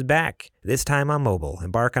 Crash is back. This time on mobile.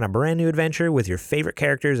 Embark on a brand new adventure with your favorite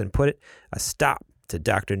characters and put a stop to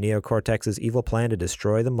Dr. Neocortex's evil plan to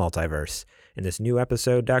destroy the multiverse. In this new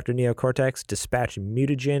episode, Dr. Neocortex dispatched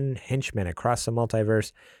mutagen henchmen across the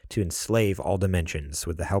multiverse to enslave all dimensions.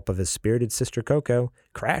 With the help of his spirited sister Coco,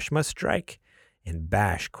 Crash must strike and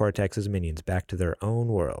bash Cortex's minions back to their own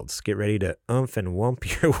worlds. Get ready to oomph and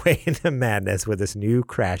wump your way into madness with this new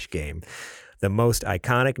Crash game. The most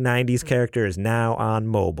iconic 90s character is now on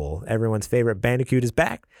mobile. Everyone's favorite Bandicoot is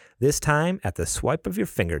back, this time at the swipe of your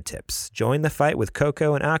fingertips. Join the fight with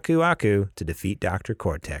Coco and Aku Aku to defeat Dr.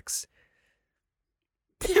 Cortex.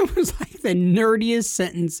 That was like the nerdiest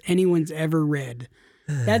sentence anyone's ever read.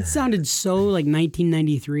 That sounded so like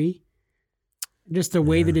 1993. Just the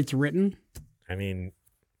way that it's written. I mean,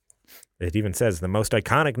 it even says the most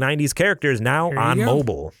iconic 90s character is now on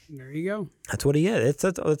mobile. There you go. That's what he is.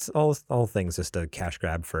 It's all things just a cash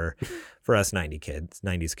grab for us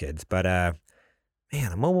 90s kids. But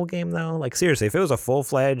man, a mobile game though, like seriously, if it was a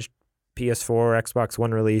full-fledged PS4, Xbox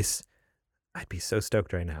One release, I'd be so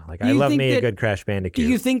stoked right now. Like I love me a good Crash Bandicoot. Do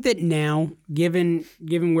you think that now, given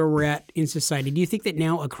where we're at in society, do you think that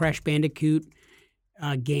now a Crash Bandicoot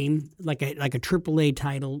game, like a AAA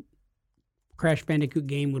title, Crash Bandicoot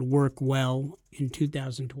game would work well in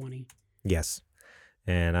 2020? Yes.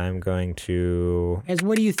 And I'm going to... As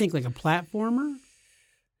what do you think, like a platformer?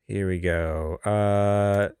 Here we go.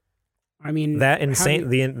 I mean... That insane...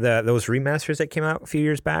 those remasters that came out a few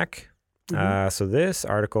years back. Mm-hmm. So this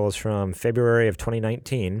article is from February of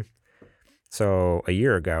 2019. So a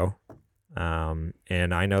year ago.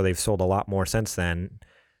 And I know they've sold a lot more since then.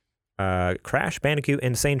 Crash Bandicoot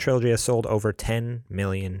Insane Trilogy has sold over 10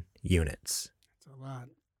 million units. That's a lot.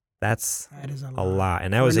 That is a lot.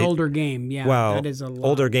 And that was an older game. Yeah, well, that is a lot.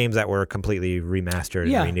 Older games that were completely remastered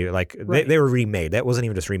and renewed. Like they were remade. That wasn't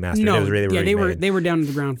even just remastered. No, it was remade. they were down to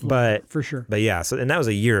the ground floor. But for sure. But yeah, and that was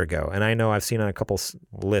a year ago. And I know I've seen on a couple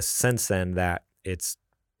lists since then that it's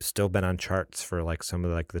still been on charts for like some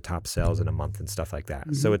of like the top sales in a month and stuff like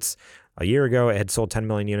that. So it's a year ago it had sold 10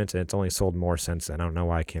 million units, and it's only sold more since then. I don't know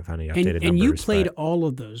why I can't find any updated numbers. And you played all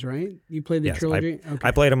of those, right? You played the trilogy?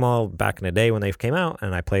 I played them all back in the day when they came out,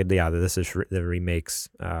 and I played the remakes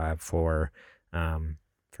for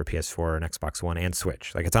PS4 and Xbox One and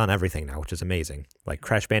Switch. Like, it's on everything now, which is amazing. Like,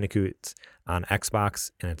 Crash Bandicoot's on Xbox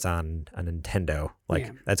and it's on a Nintendo.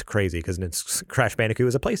 Like, that's crazy because Crash Bandicoot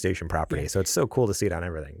is a PlayStation property, so it's so cool to see it on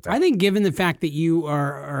everything. But I think given the fact that you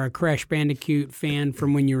are a Crash Bandicoot fan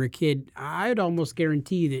from when you were a kid, I'd almost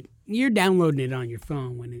guarantee that you're downloading it on your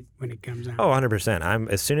phone when it comes out. Oh, 100%.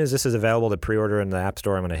 As soon as this is available to pre-order in the App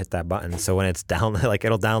Store, I'm going to hit that button. So when it's down, like,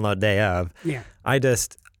 it'll download day of. Yeah. I'm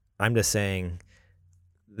just saying,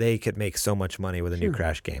 they could make so much money with a new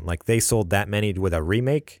Crash game. Like, they sold that many with a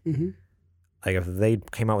remake. Mm-hmm. Like, if they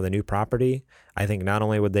came out with a new property, I think not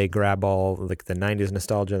only would they grab all like the 90s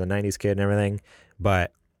nostalgia, the 90s kid and everything,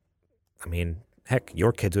 but I mean, heck,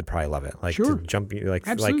 your kids would probably love it. Like, to jump, like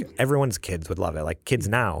everyone's kids would love it. Like, kids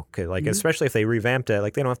now could, like, especially if they revamped it,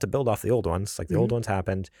 like, they don't have to build off the old ones. Like, the old ones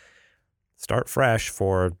happened. Start fresh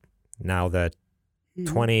for now the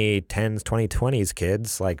 2010s, 2020s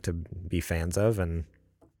kids, like, to be fans of, and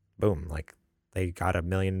boom, like, they got $1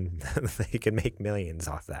 million. They can make millions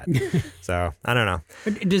off that. So I don't know.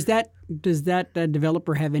 But does that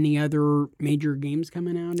developer have any other major games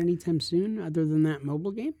coming out anytime soon, other than that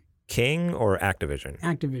mobile game? King or Activision?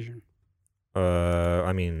 Activision.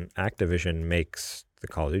 I mean, Activision makes the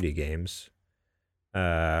Call of Duty games.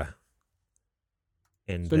 And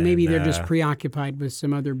so maybe they're just preoccupied with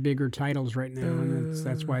some other bigger titles right now, and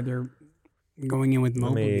that's why they're going in with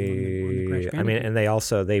mobile game on the Crash Bandicoot. I mean, and they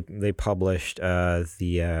also they published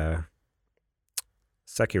the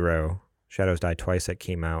Sekiro Shadows Die Twice that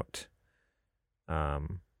came out. The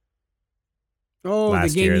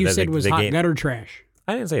game you said was hot gutter trash.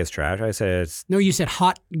 I didn't say it's trash. I said it's... No, you said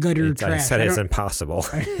hot gutter trash. I said it's impossible.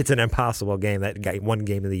 It's an impossible game that got one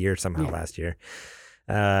game of the year somehow last year.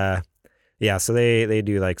 Yeah, so they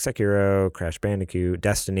do like Sekiro, Crash Bandicoot,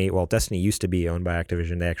 Destiny. Well, Destiny used to be owned by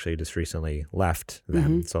Activision. They actually just recently left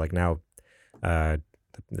them. So like now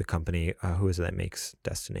the company, who is it that makes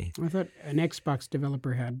Destiny? I thought an Xbox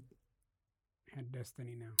developer had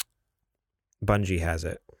Destiny now. Bungie has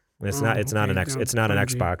it. It's not an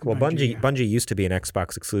Xbox. Well, Bungie used to be an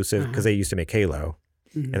Xbox exclusive because they used to make Halo.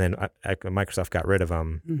 And then Microsoft got rid of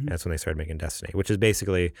them. That's when they started making Destiny, which is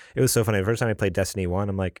basically, it was so funny. The first time I played Destiny 1,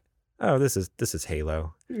 I'm like, oh, this is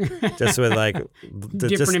Halo. Just with like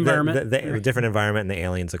different environment. The different environment, and the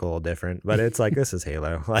aliens look a little different, but it's like, this is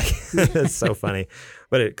Halo. Like, it's so funny.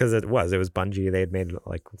 But because it was Bungie. They had made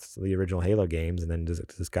like the original Halo games, and then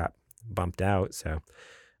just got bumped out. So,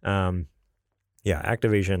 yeah,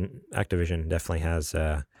 Activision definitely has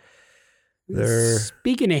their...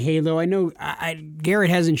 Speaking of Halo, I know Garrett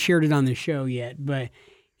hasn't shared it on the show yet, but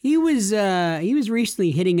he was recently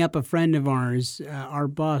hitting up a friend of ours, our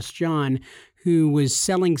boss John, who was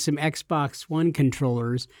selling some Xbox One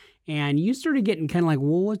controllers, and you started getting kind of like,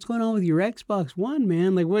 well, what's going on with your Xbox One,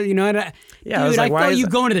 man? Like, what, you know? I thought you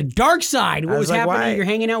going to the dark side. What was happening? Why? You're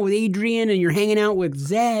hanging out with Adrian, and you're hanging out with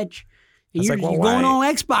Zech, and you're going all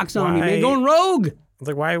Xbox on me, man, going rogue. I was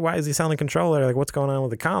like, why is he selling a controller? Like, what's going on with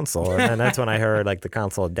the console? And then that's when I heard like the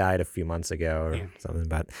console died a few months ago or something.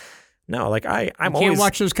 But no, like I'm always... can't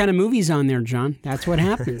watch those kind of movies on there, John. That's what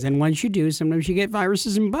happens. And once you do, sometimes you get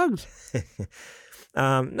viruses and bugs.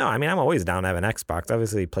 No, I mean, I'm always down to have an Xbox.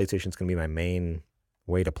 Obviously, PlayStation's going to be my main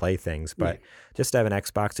way to play things, but just to have an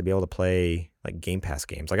Xbox to be able to play like Game Pass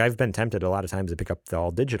games. Like, I've been tempted a lot of times to pick up the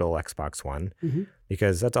all digital Xbox One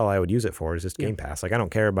because that's all I would use it for, is just Game Pass. Like, I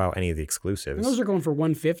don't care about any of the exclusives. And those are going for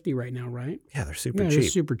 $150 right now, right? Yeah, they're super cheap. They're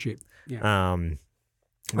super cheap. Yeah.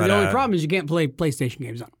 But the only problem is you can't play PlayStation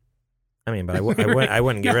games on them. I mean, but I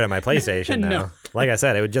wouldn't get rid of my PlayStation now. No. Like I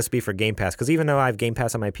said, it would just be for Game Pass. Because even though I have Game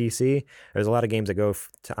Pass on my PC, there's a lot of games that go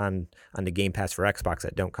on the Game Pass for Xbox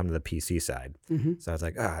that don't come to the PC side. So I was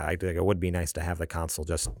like, I think it would be nice to have the console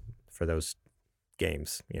just for those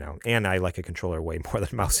games, you know. And I like a controller way more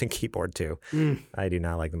than mouse and keyboard too. I do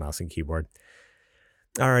not like the mouse and keyboard.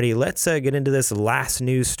 Alrighty, let's get into this last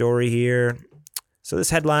news story here. So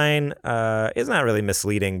this headline is not really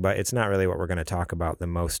misleading, but it's not really what we're going to talk about the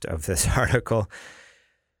most of this article.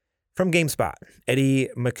 From GameSpot, Eddie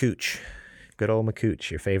Makuch. Good old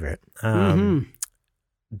Makuch, your favorite.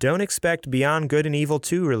 Don't expect Beyond Good and Evil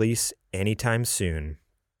 2 release anytime soon.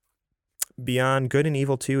 Beyond Good and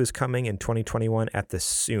Evil 2 is coming in 2021 at the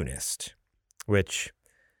soonest, which,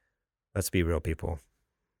 let's be real, people,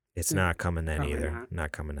 it's not coming then either.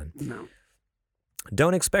 Not coming in. No.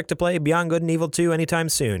 Don't expect to play Beyond Good and Evil 2 anytime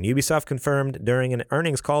soon. Ubisoft confirmed during an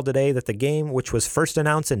earnings call today that the game, which was first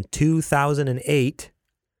announced in 2008...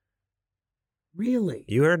 Really?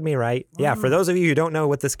 You heard me right. Wow. Yeah, for those of you who don't know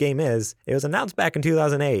what this game is, it was announced back in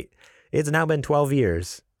 2008. It's now been 12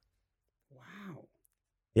 years. Wow.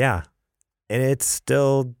 Yeah. And it's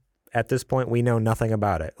still, at this point, we know nothing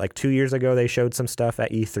about it. Like 2 years ago, they showed some stuff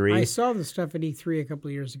at E3. I saw the stuff at E3 a couple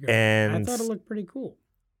of years ago. And I thought it looked pretty cool.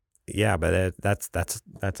 Yeah, but that's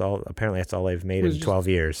all. Apparently, that's all they've made in 12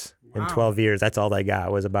 years. Wow. In 12 years, that's all they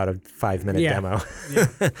got was about a 5-minute demo.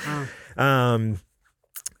 Yeah. Wow.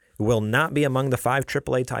 Will not be among the 5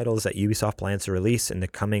 AAA titles that Ubisoft plans to release in the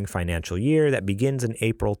coming financial year that begins in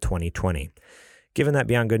April 2020. Given that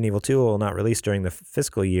Beyond Good and Evil 2 will not release during the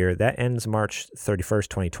fiscal year, that ends March 31st,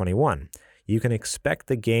 2021. You can expect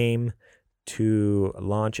the game to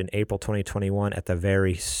launch in April 2021 at the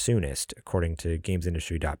very soonest, according to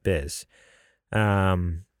GamesIndustry.biz.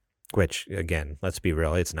 Which, again, let's be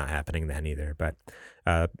real, it's not happening then either.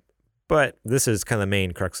 But this is kind of the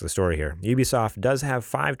main crux of the story here. Ubisoft does have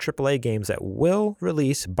 5 AAA games that will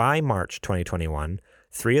release by March 2021.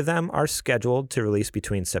 3 of them are scheduled to release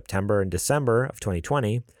between September and December of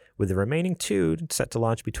 2020, with the remaining 2 set to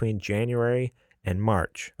launch between January and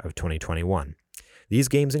March of 2021. These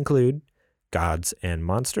games include Gods and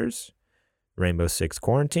Monsters, Rainbow Six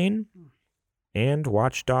Quarantine, and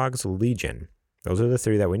Watch Dogs Legion. Those are the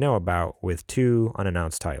 3 that we know about, with 2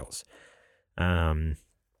 unannounced titles.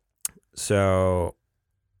 So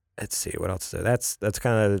let's see what else. That's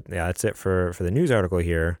kind of that's it for the news article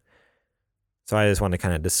here. So I just want to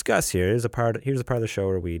kind of discuss here. Here's a part of the show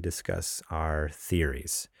where we discuss our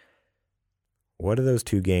theories. What are those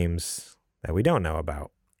 2 games that we don't know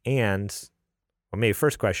about? And well, maybe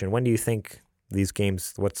first question: when do you think these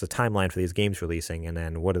games? What's the timeline for these games releasing? And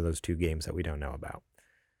then what are those 2 games that we don't know about?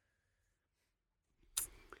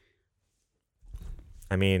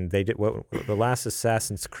 I mean, they did. The last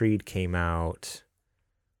Assassin's Creed came out,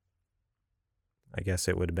 I guess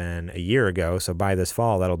it would have been a year ago. So by this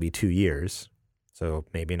fall, that'll be 2 years. So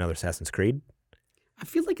maybe another Assassin's Creed. I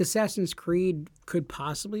feel like Assassin's Creed could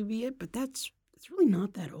possibly be it, but it's really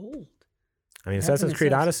not that old. I mean, Assassin's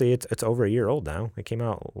Creed Odyssey, it's over a year old now. It came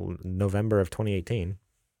out November of 2018.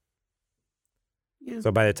 Yeah.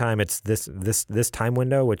 So by the time it's this time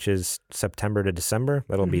window, which is September to December,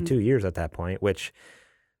 that'll be 2 years at that point. Which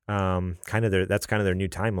that's kind of their new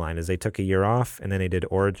timeline. Is they took a year off and then they did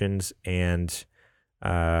Origins and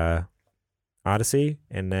Odyssey,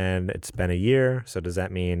 and then it's been a year. So does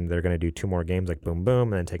that mean they're going to do 2 more games like Boom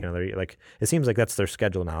Boom and then take another year? Like it seems like that's their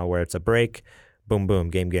schedule now, where it's a break, boom boom,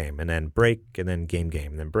 game, and then break, and then game,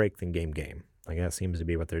 and then break, then game. Like that seems to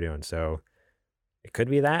be what they're doing. So it could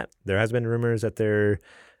be that. There has been rumors that they're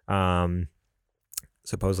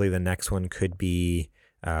supposedly the next one could be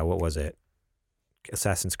what was it?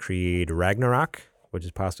 Assassin's Creed Ragnarok, which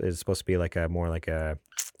is supposed to be like a more like a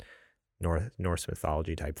Norse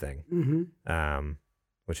mythology type thing.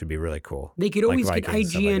 Which would be really cool. They could always get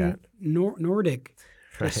IGN Nordic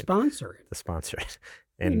to sponsor it. To sponsor it.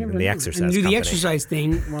 And the exercise and do company. The exercise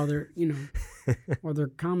thing while they're while they're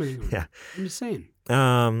commenting on it. I'm just saying.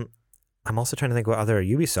 I'm also trying to think what other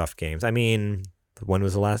Ubisoft games. I mean, when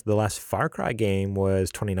was the last Far Cry game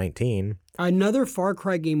was 2019. Another Far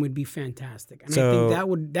Cry game would be fantastic. And I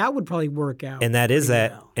think that would probably work out. And that is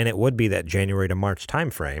that, well. And it would be that January to March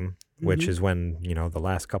timeframe, which is when the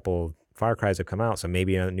last couple Far Cries have come out. So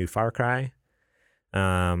maybe a new Far Cry.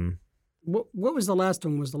 What was the last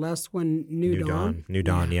one? Was the last one New Dawn? New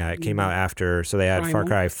Dawn, yeah. It came out after. So they had Far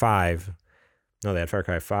Cry 5. No, they had Far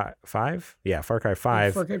Cry 5? Yeah, Far Cry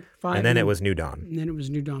 5. Far Cry 5 and then it was New Dawn. And then it was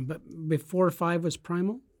New Dawn. But before 5 was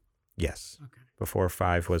Primal? Yes. Okay. Before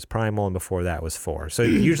 5 was Primal, and before that was 4. So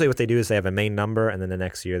usually what they do is they have a main number, and then the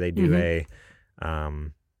next year they do a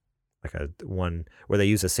one where they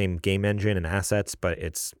use the same game engine and assets, but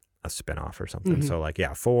it's a spinoff or something. So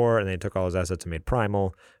 4, and they took all his assets and made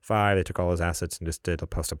Primal. 5, they took all his assets and just did a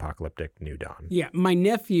post-apocalyptic New Dawn. Yeah, my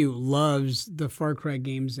nephew loves the Far Cry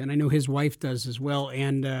games, and I know his wife does as well.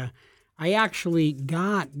 And I actually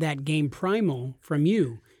got that game Primal from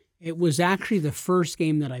you. It was actually the first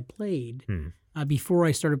game that I played before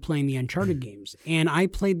I started playing the Uncharted games. And I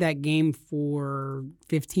played that game for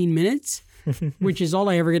 15 minutes, which is all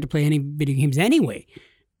I ever get to play any video games anyway.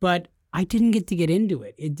 But I didn't get to get into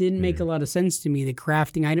it. It didn't make a lot of sense to me, the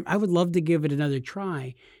crafting item. I would love to give it another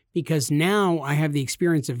try because now I have the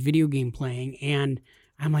experience of video game playing, and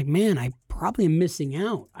I'm like, man, I probably am missing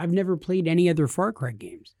out. I've never played any other Far Cry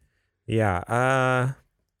games. Yeah.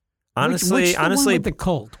 Honestly, Which the one with the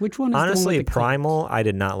cult? Which one is the one honestly, with the Primal, I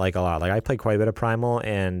did not like a lot. Like I played quite a bit of Primal,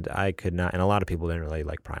 and I could not. And a lot of people didn't really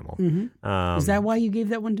like Primal. Cult? Is that why you gave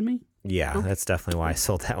that one to me? Yeah, that's definitely why I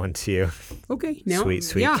sold that one to you. Okay, now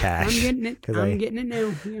Sweet I'm cash. getting it. I'm getting it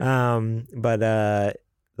now. Yeah. But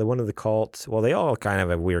the one of the cult, well, they all kind of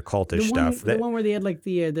have weird cultish stuff. The one where they had like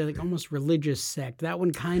the like almost religious sect. That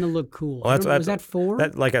one kind of looked cool. Well, Was that 4?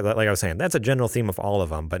 That, like I was saying, that's a general theme of all of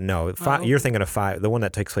them. But no, you're thinking of 5. The one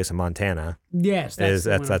that takes place in Montana. Yes, that's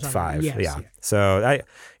 5. Yes, yeah. So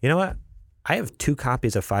you know what? I have 2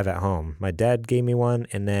 copies of 5 at home. My dad gave me one,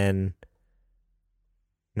 and then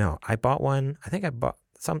I bought one. I think I bought.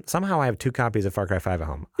 Somehow I have 2 copies of Far Cry 5 at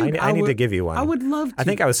home. Dude, I need to give you one. I would love to. I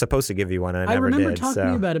think I was supposed to give you one, and I never did. I remember talking to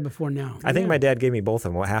you about it before now. I think my dad gave me both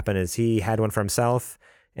of them. What happened is he had one for himself,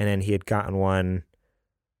 and then he had gotten one,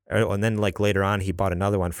 and then like later on he bought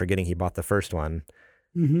another one, forgetting he bought the first one.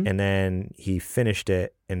 And then he finished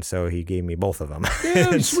it, and so he gave me both of them.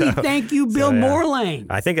 Dude, sweet, thank you, Bill Morlang.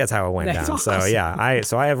 I think that's how it went That's down. awesome. So yeah,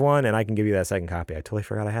 I have one, and I can give you that second copy. I totally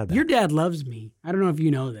forgot I had that. Your dad loves me. I don't know if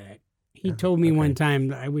you know that. He told me one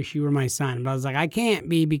time, I wish you were my son. But I was like, I can't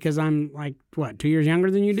be because I'm like, 2 years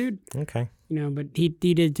younger than you, dude? Okay. But he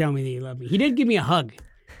did tell me that he loved me. He did give me a hug,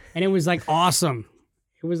 and it was like awesome.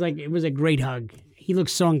 It was a great hug. He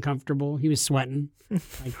looked so uncomfortable. He was sweating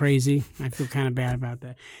like crazy. I feel kind of bad about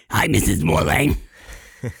that. Hi, Mrs. Morlang.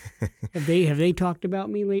 Have they talked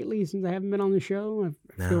about me lately since I haven't been on the show?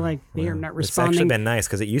 I feel like they are not responding. It's actually been nice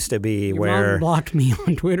because it used to be Your where mom blocked me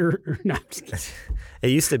on Twitter. No, I'm just kidding. It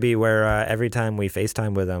used to be where every time we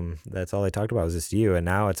FaceTime with them, that's all they talked about was just you. And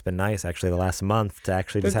now it's been nice, actually, the last month to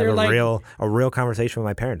actually just have a real conversation with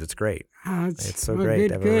my parents. It's great. Oh, it's so great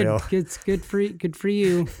to have a real. It's good for you. Good for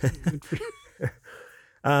you. Good for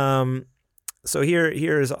you. So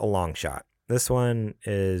here's a long shot. This one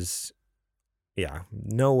is,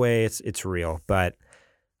 no way it's real, but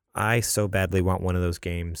I so badly want one of those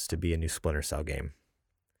games to be a new Splinter Cell game.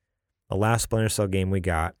 The last Splinter Cell game we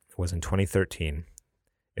got was in 2013.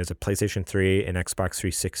 It was a PlayStation 3 and Xbox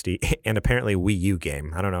 360 and apparently Wii U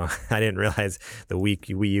game. I don't know. I didn't realize the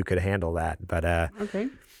Wii U could handle that, but okay.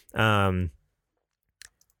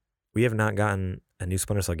 We have not gotten a new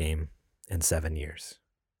Splinter Cell game in 7 years.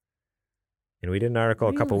 And we did an article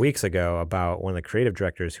a couple weeks ago about one of the creative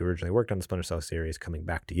directors who originally worked on the Splinter Cell series coming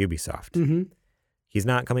back to Ubisoft. Mm-hmm. He's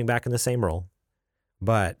not coming back in the same role,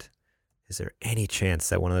 but is there any chance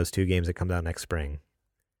that one of those 2 games that comes out next spring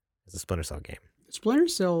is a Splinter Cell game? Splinter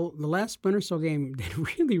Cell, the last Splinter Cell game did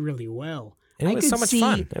really, really well. And it was so much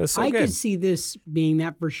fun. It was so good. I could see this being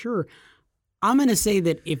that for sure. I'm going to say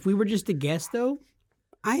that if we were just to guess, though,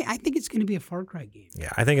 I think it's going to be a Far Cry game.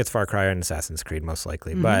 Yeah, I think it's Far Cry and Assassin's Creed most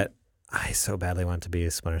likely, but I so badly want it to be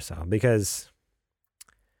a Splinter Cell because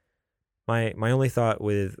my only thought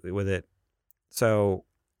with it, so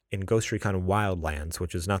in Ghost Recon Wildlands,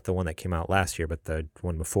 which is not the one that came out last year, but the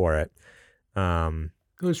one before it,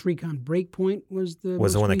 Ghost Recon Breakpoint was the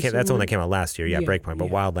one that came. That's the one that came out last year. Yeah, Breakpoint.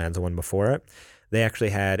 But yeah. Wildlands, the one before it, they actually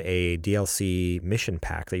had a DLC mission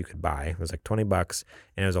pack that you could buy. It was like $20,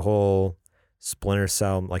 and it was a whole Splinter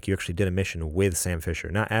Cell. Like you actually did a mission with Sam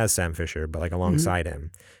Fisher, not as Sam Fisher, but like alongside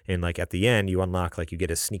him. And like at the end, you unlock like you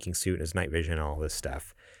get his sneaking suit and his night vision and all this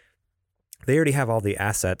stuff. They already have all the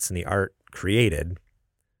assets and the art created.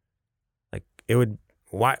 Like it would.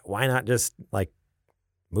 Why not just like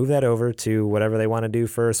move that over to whatever they want to do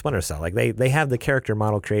for Splinter Cell. Like they have the character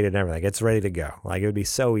model created and everything. It's ready to go. Like it would be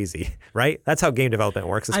so easy, right? That's how game development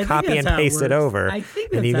works. Is copy and paste it over,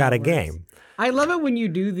 and you got a game. I love it when you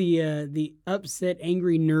do the upset,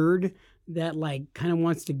 angry nerd that like kind of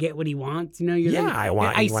wants to get what he wants. You know, you're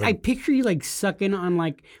like, I picture you like sucking on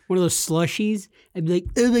like one of those slushies. I'd be like,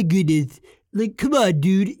 oh my goodness. Like, come on,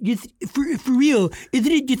 dude. Just for real.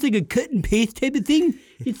 Isn't it just like a cut and paste type of thing?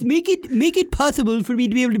 Just make it possible for me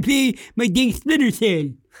to be able to play my dang Splinter Cell.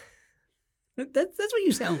 That's what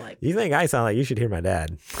you sound like. You think I sound like? You should hear my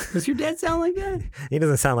dad. Does your dad sound like that? He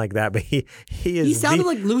doesn't sound like that, but he is. He sounded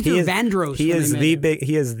like Luther Vandross. He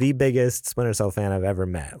is the biggest Splinter Cell fan I've ever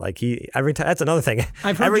met. Like every time. That's another thing.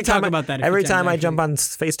 I've heard you talk about that. Every time I jump on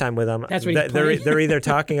FaceTime with him, they're either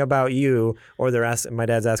talking about you or my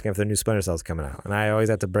dad's asking if the new Splinter Cell's coming out, and I always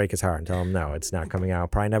have to break his heart and tell him no, it's not coming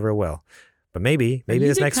out. Probably never will. But maybe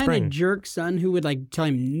this next spring. Are you the kind of jerk son who would like tell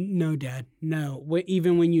him, no, Dad, no,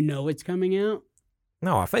 even when you know it's coming out?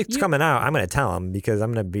 No, if it's coming out, I'm going to tell him because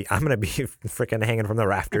I'm going to be freaking hanging from the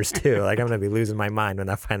rafters too. Like I'm going to be losing my mind when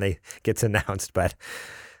that finally gets announced. But,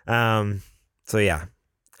 so yeah,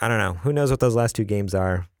 I don't know. Who knows what those last 2 games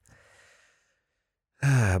are?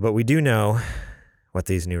 But we do know what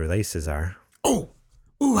these new releases are. Oh,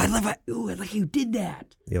 Ooh, I like how you did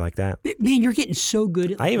that. You like that? Man, you're getting so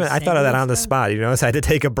good at I thought of that on the spot. You notice I had to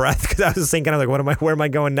take a breath because I was thinking, I'm like, where am I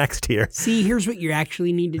going next here? See, here's what you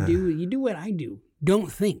actually need to do. You do what I do.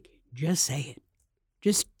 Don't think. Just say it.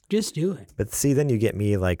 Just do it. But see, then you get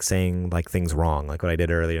me like saying like things wrong, like what I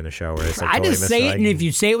did earlier in the show where it's like I totally just say it, and if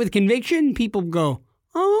you say it with conviction, people go,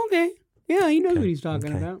 oh, okay. Yeah, he knows what he's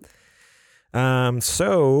talking about.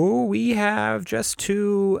 So we have just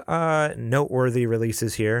two noteworthy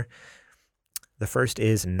releases here. The first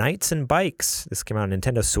is Knights and Bikes. This came out on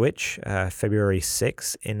Nintendo Switch February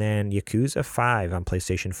 6th, and then Yakuza 5 on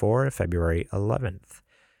PlayStation 4 February 11th.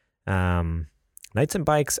 Knights and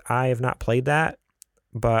Bikes, I have not played that,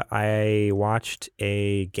 but I watched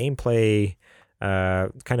a gameplay.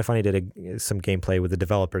 Kind of funny, did some gameplay with the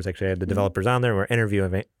developers. Actually, I had the developers on there and we're interviewing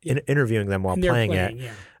them while playing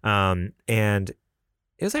it. Yeah. And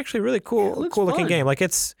it was actually really cool, cool looking game. Like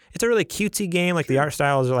it's a really cutesy game. Like the art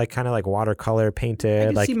styles are like kind of like watercolor painted. I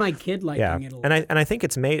can like see my kid liking it a lot. And I think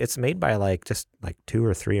it's made by like just like 2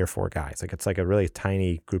 or 3 or 4 guys. Like it's like a really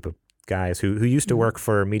tiny group of guys who used to work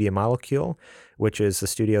for Media Molecule, which is the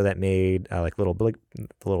studio that made like Little Big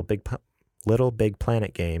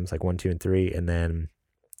Planet games, like 1, 2, and 3, and then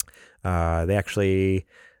they actually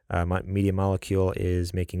Media Molecule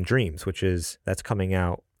is making Dreams, that's coming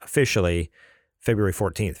out officially February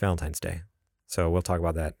 14th, Valentine's Day. So we'll talk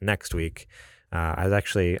about that next week. I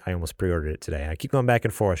almost pre-ordered it today. I keep going back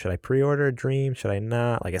and forth. Should I pre-order Dreams? Should I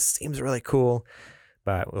not? Like, it seems really cool,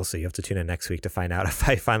 but we'll see. You have to tune in next week to find out if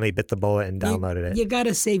I finally bit the bullet and downloaded it. You got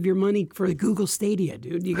to save your money for the Google Stadia,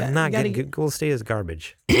 dude. Google Stadia is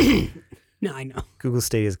garbage. No, I know. Google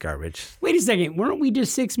Stadia is garbage. Wait a second. Weren't we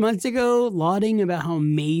just 6 months ago lauding about how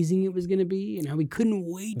amazing it was going to be and how we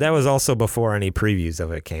couldn't wait? That was also before any previews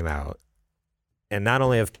of it came out. And not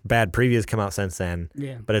only have bad previews come out since then,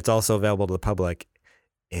 but it's also available to the public.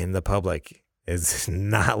 And the public is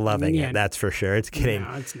not loving it. That's for sure. It's getting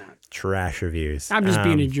trash reviews. I'm just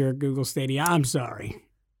being a jerk, Google Stadia. I'm sorry.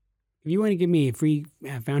 If you want to give me a free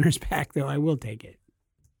Founders Pack, though, I will take it.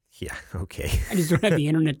 Yeah, okay. I just don't have the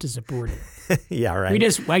internet to support it. Yeah, right. We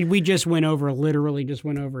just went over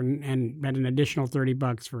and had an additional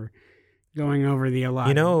 $30 for going over the allotment.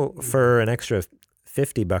 You know, for an extra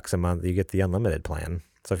 $50 a month, you get the unlimited plan.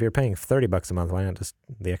 So if you're paying $30 a month, why not just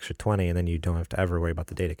the extra $20, and then you don't have to ever worry about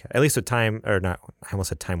the data cap? At least with I almost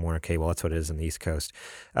said Time Warner Cable. That's what it is in the East Coast.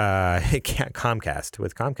 Comcast.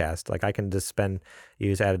 With Comcast, like I can just for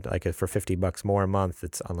 $50 more a month,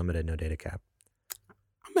 it's unlimited, no data cap.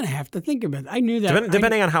 I'm going to have to think about it. I knew that.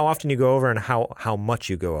 Depending on how often you go over and how much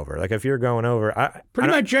you go over. Like if you're going over, pretty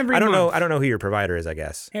much every month. I don't know who your provider is, I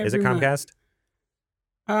guess. Is it Comcast?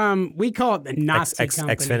 We call it the Nazi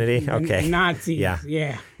company. Xfinity? Okay. Nazis. Yeah.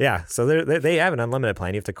 Yeah. Yeah. So they have an unlimited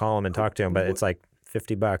plan. You have to call them and talk to them, but it's like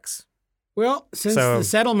 $50. Well, since the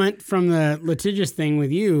settlement from the litigious thing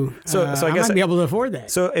with you, so I guess might be able to afford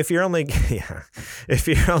that. So if you're only, he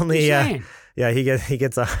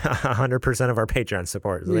gets 100% of our Patreon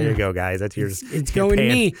support. So there you go, guys. That's yours. It's going to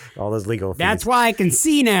me. All those legal fees. That's why I can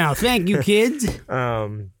see now. Thank you, kids.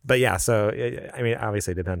 But yeah, so I mean,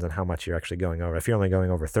 obviously it depends on how much you're actually going over. If you're only going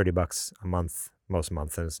over $30 a month, most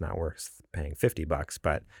months, then it's not worth paying $50.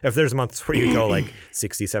 But if there's months where you go like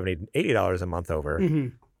 $60, $70, $80 a month over,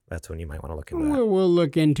 that's when you might want to look into that. We'll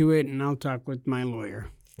look into it, and I'll talk with my lawyer.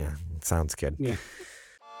 Yeah, sounds good. Yeah.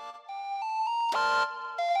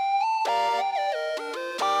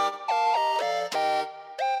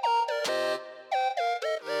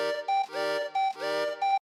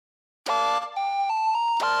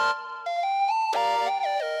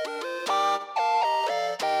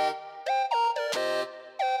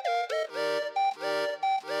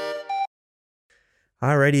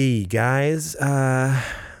 Alrighty, guys.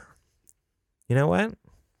 You know what?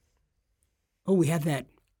 Oh, we have that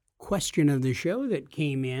question of the show that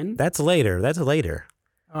came in. That's later.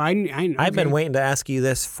 Oh, I've been waiting to ask you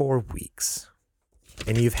this for weeks,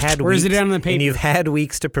 and you've had Where is it on the paper? And you've had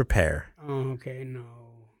weeks to prepare. Oh, okay, no.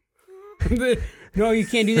 No, you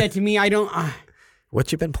can't do that to me. I don't.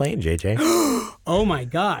 What you been playing, JJ? Oh my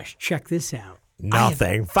gosh! Check this out.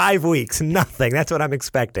 Nothing. 5 weeks. Nothing. That's what I'm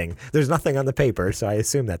expecting. There's nothing on the paper, so I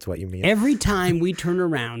assume that's what you mean. Every time we turn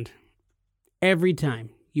around, every time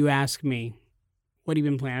you ask me, what have you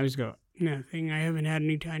been playing? I always go, nothing. I haven't had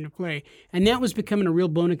any time to play. And that was becoming a real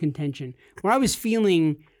bone of contention, where I was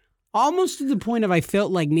feeling almost to the point of I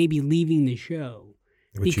felt like maybe leaving the show.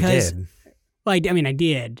 Which you did. Well, I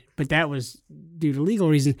did, but that was due to legal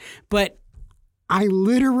reasons. But I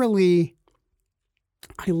literally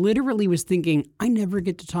was thinking, I never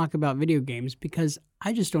get to talk about video games because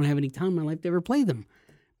I just don't have any time in my life to ever play them.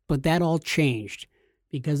 But that all changed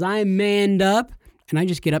because I'm manned up and I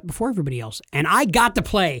just get up before everybody else. And I got to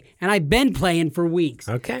play, and I've been playing for weeks.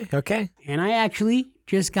 Okay. And I actually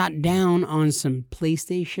just got down on some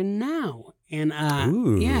PlayStation Now. And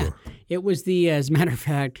yeah, it was as a matter of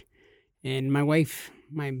fact, and my wife,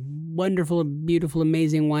 my wonderful, beautiful,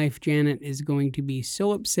 amazing wife, Janet, is going to be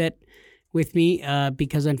so upset with me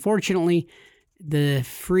because unfortunately, the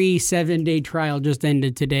free 7-day trial just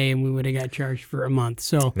ended today, and we would have got charged for a month.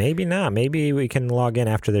 So maybe not. Maybe we can log in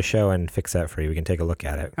after the show and fix that for you. We can take a look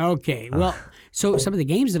at it. Okay. Well, so some of the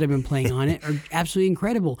games that I've been playing on it are absolutely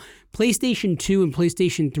incredible. PlayStation 2 and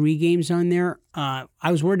PlayStation 3 games on there. I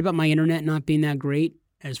was worried about my internet not being that great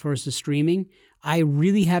as far as the streaming. I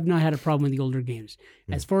really have not had a problem with the older games.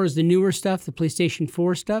 As far as the newer stuff, the PlayStation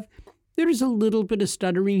 4 stuff, there's a little bit of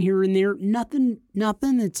stuttering here and there. Nothing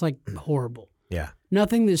that's like horrible. Yeah.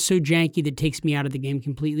 Nothing that's so janky that takes me out of the game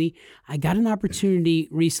completely. I got an opportunity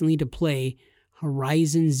recently to play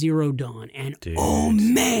Horizon Zero Dawn, and oh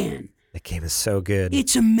man, that game is so good.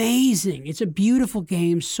 It's amazing. It's a beautiful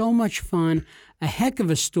game, so much fun, a heck of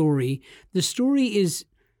a story. The story it's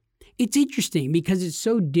interesting because it's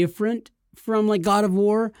so different from like God of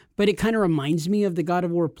War, but it kind of reminds me of the God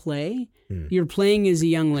of War play. You're playing as a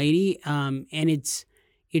young lady, and it's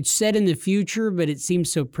set in the future, but it seems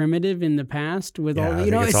so primitive in the past with all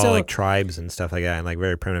it's all like tribes and stuff like that, and like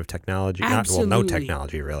very primitive technology. Absolutely. No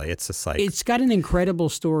technology really. It's just like it's got an incredible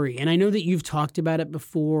story, and I know that you've talked about it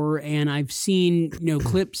before, and I've seen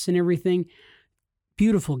clips and everything.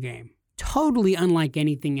 Beautiful game, totally unlike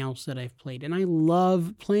anything else that I've played, and I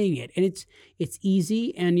love playing it. And it's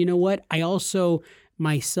easy, and you know what?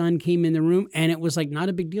 My son came in the room, and it was like not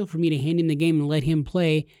a big deal for me to hand him the game and let him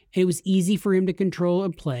play. And it was easy for him to control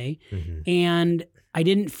and play. Mm-hmm. And I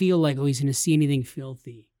didn't feel like, he's going to see anything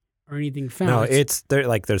filthy or anything foul. No,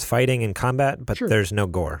 there's fighting and combat, but there's no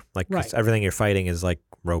gore. Like everything you're fighting is like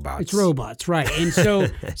robots. It's robots, right? And so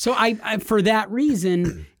I for that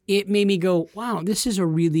reason, it made me go, wow, this is a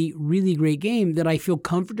really, really great game that I feel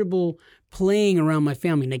comfortable playing around my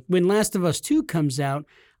family. Like when Last of Us 2 comes out,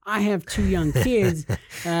 I have 2 young kids.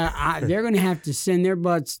 They're going to have to send their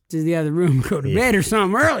butts to the other room, go to bed or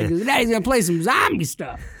something early because Daddy's going to play some zombie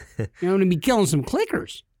stuff. I'm going to be killing some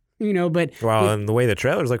clickers, But and the way the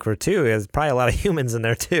trailers look for 2, there's probably a lot of humans in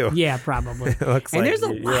there too. Yeah, probably. There's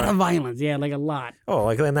a lot of violence. Yeah, like a lot. Oh,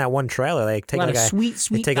 like in that one trailer, they take like sweet.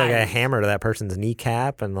 They take like a hammer to that person's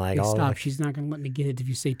kneecap and like all. Stop! She's not going to let me get it if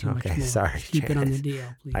you say too much more. Sorry. Keep it on the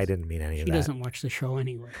deal, please. I didn't mean any of that. She doesn't watch the show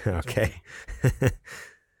anyway. Okay.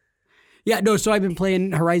 Yeah, no, so I've been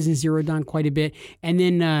playing Horizon Zero Dawn quite a bit. And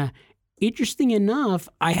then, interesting enough,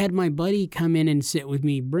 I had my buddy come in and sit with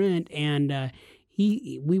me, Brent, and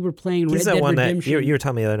we were playing Red Dead Redemption. You were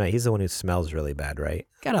telling me the other night, he's the one who smells really bad, right?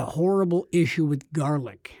 Got a horrible issue with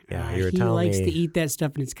garlic. Yeah, you were telling me. He likes to eat that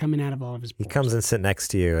stuff, and it's coming out of all of his pores. He comes and sits next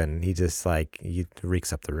to you, and he just he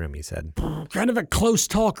reeks up the room, he said. Kind of a close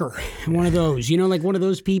talker, one of those. Like one of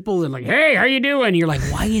those people that like, hey, how you doing? You're like,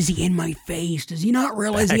 why is he in my face? Does he not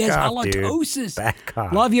realize he has halitosis? Back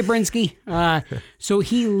off. Love you, Brinsky. So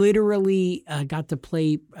he literally got to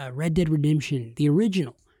play Red Dead Redemption, the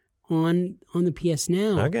original, on the PS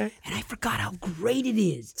Now. Okay. And I forgot how great it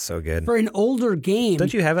is. So good. For an older game.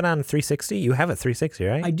 Don't you have it on 360? You have it 360,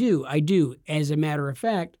 right? I do. As a matter of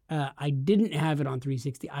fact, I didn't have it on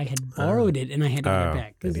 360. I had borrowed it and I had to get it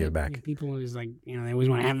back. Get it back. People always like, they always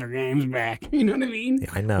want to have their games back. You know what I mean?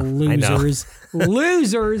 Yeah, I know. Losers.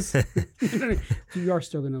 Losers. You are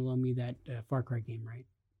still going to loan me that Far Cry game, right?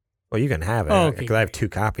 Well, you can have it. Oh, okay. Because I have 2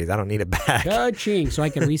 copies. I don't need it back. Ka-ching. So I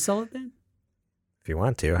can resell it then? If you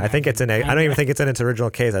want to. I think it's in I don't even think it's in its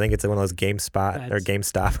original case. I think it's in one of those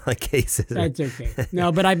GameStop cases. That's okay.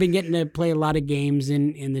 No, but I've been getting to play a lot of games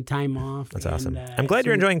in the time off. That's awesome. I'm glad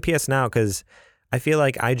you're enjoying PS Now because I feel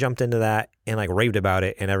like I jumped into that and like raved about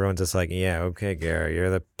it, and everyone's just like, yeah, okay, Gary, you're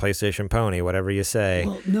the PlayStation pony, whatever you say.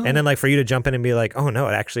 Well, no. And then like for you to jump in and be like, oh no,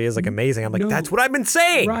 it actually is like amazing. I'm like, that's what I've been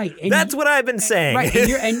saying. Right. That's what I've been saying. Right.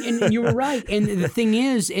 And you were right. And the thing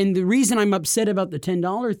is, and the reason I'm upset about the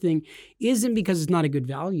 $10 thing isn't because it's not a good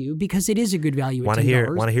value, because it is a good value at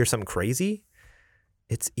 $10. Want to hear something crazy?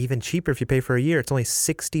 It's even cheaper if you pay for a year. It's only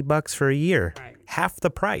 $60 for a year. Right. Half the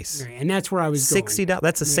price. Right. And that's where I was $60.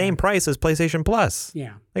 That's the same price as PlayStation Plus.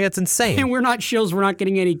 Yeah. Like, that's insane. And we're not shills. We're not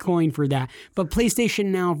getting any coin for that. But PlayStation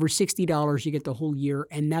Now, for $60, you get the whole year,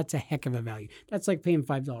 and that's a heck of a value. That's like paying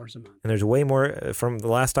 $5 a month. And there's way more. From the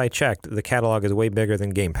last I checked, the catalog is way bigger than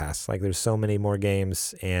Game Pass. Like, there's so many more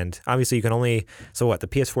games. And obviously, you can only... So what? The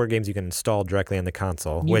PS4 games you can install directly on the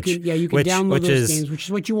console. You can download those games, which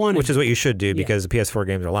is what you want. Which is what you should do, because the PS4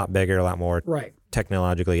 games are a lot bigger, a lot more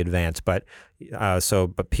technologically advanced. But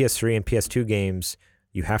PS3 and PS2 games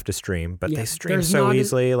you have to stream, but they stream there's so not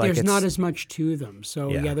easily. Like there's not as much to them. So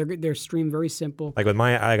Yeah. they're streamed very simple. like with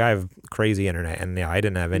I have crazy internet, and I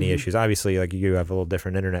didn't have any issues. Obviously, like you have a little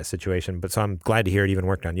different internet situation, but so I'm glad to hear it even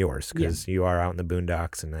worked on yours because you are out in the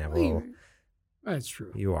boondocks and they have a little. That's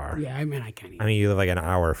true. You are. Yeah, I mean, I can't. I mean, you live like an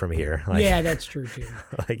hour from here. Like, Yeah, that's true too.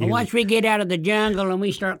 like Well, once we get out of the jungle and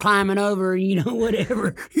we start climbing over,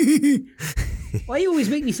 whatever. Why you always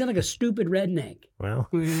make me sound like a stupid redneck? well,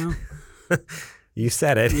 You know? you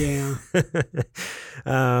said it. Yeah.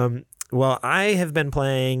 Well, I have been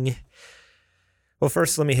playing. Well,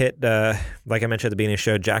 first, let me hit, like I mentioned at the beginning of the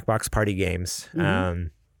show, Jackbox Party Games.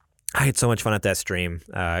 I had so much fun at that stream.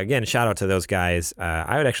 Again, shout out to those guys.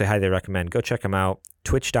 I would actually highly recommend go check them out.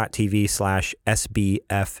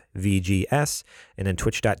 Twitch.tv/SBFVGS and then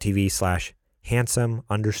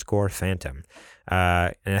Twitch.tv/handsome_phantom.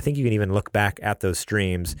 And I think you can even look back at those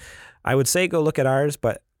streams. I would say go look at ours,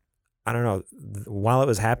 but I don't know. While it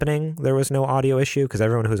was happening, there was no audio issue because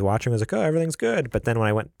everyone who was watching was like, "Oh, everything's good." But then when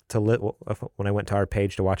I went to our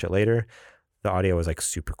page to watch it later, the audio was like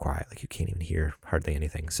super quiet. Like you can't even hear hardly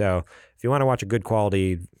anything. So if you want to watch a good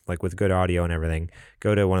quality, like with good audio and everything,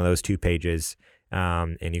 go to one of those two pages,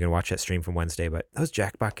 and you can watch that stream from Wednesday. But those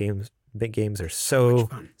Jackbox games, big games, are so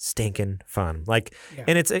stinking fun. Like,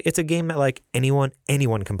 and it's a game that like anyone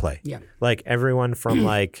can play. Yeah. Like everyone from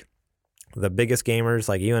like the biggest gamers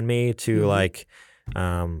like you and me to like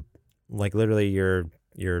literally your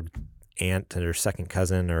aunt or second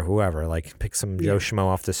cousin or whoever, like pick some Joe Schmo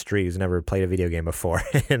off the street who's never played a video game before.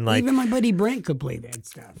 And like even my buddy Brent could play that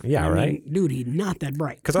stuff. Yeah, right. Dude, he's not that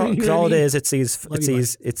bright. Because all it is, it's these fun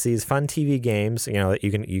TV games. That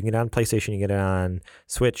you can get on PlayStation, you can get it on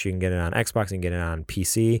Switch, you can get it on Xbox, you can get it on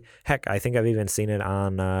PC. Heck, I think I've even seen it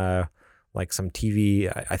on like some TV.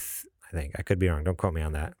 I think I could be wrong. Don't quote me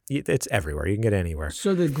on that. It's everywhere. You can get it anywhere.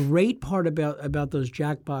 So the great part about those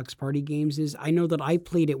Jackbox Party games is I know that I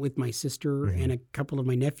played it with my sister and a couple of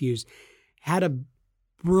my nephews. Had a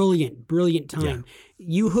brilliant time. Yeah.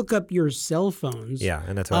 You hook up your cell phones. Yeah,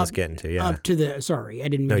 and that's what I was getting to. Yeah. Up to the. Sorry, I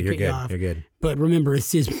didn't. No, mean to you're cut good. you off. You're good. But remember,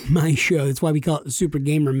 this is my show. That's why we call it the Super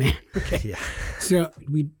Gamer Man. Okay. Yeah. So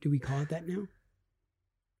do we call it that now?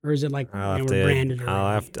 Or is it like I'll have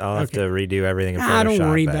to redo everything in Photoshop. Don't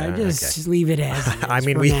worry about it. Just leave it as it is. I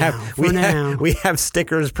mean, we have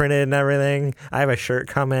stickers printed and everything. I have a shirt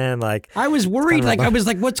coming. Like I was worried. I was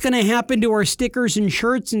like, what's going to happen to our stickers and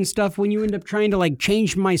shirts and stuff when you end up trying to like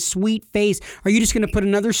change my sweet face? Are you just going to put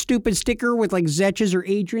another stupid sticker with like Zetch's or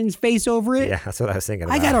Adrian's face over it? Yeah, that's what I was thinking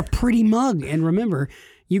about. I got a pretty mug, and remember,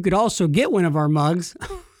 you could also get one of our mugs.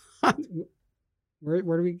 Where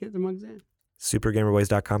do we get the mugs at?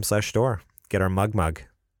 supergamerboys.com/store. Get our mug.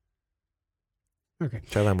 Okay.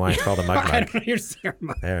 Tell them why it's called a mug. I don't understand.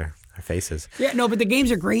 There, our faces. Yeah, no, but the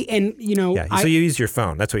games are great, and so you use your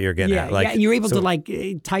phone. That's what you're getting at. Like, and you're able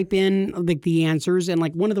to type in like the answers, and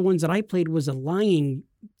like one of the ones that I played was a lying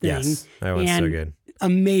thing. Yes, that one's so good.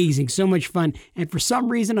 Amazing, so much fun, and for some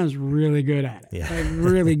reason I was really good at it. Yeah, like,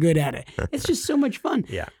 really good at it. It's just so much fun.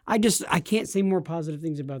 Yeah, I can't say more positive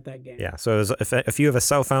things about that game. Yeah, so if you have a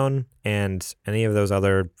cell phone and any of those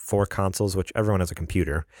other 4 consoles, which everyone has a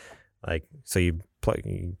computer, like so you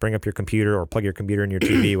bring up your computer or plug your computer in your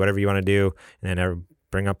TV, whatever you want to do, and then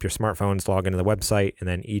bring up your smartphones, log into the website, and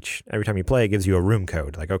then every time you play, it gives you a room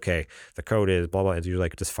code. Like, okay, the code is blah blah. It's usually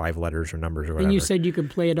like just 5 letters or numbers or whatever. And you said you could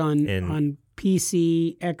play it on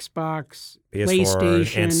PC, Xbox, PS4,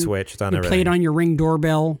 PlayStation, and Switch. It's on everything. Play it on your Ring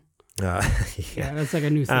doorbell. Yeah, that's like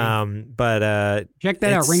a new thing. But check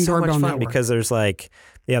that out. Ring so doorbell much fun network. because there's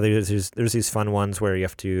there's these fun ones where you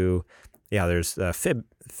have to there's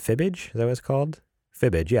fibbage. Is that what it's called?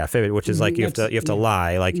 Fibbage, yeah, fibbage, which is like you have to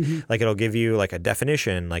lie, like it'll give you like a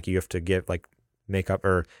definition, like you have to give make up,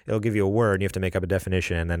 or it'll give you a word and you have to make up a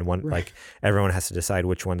definition, and then like everyone has to decide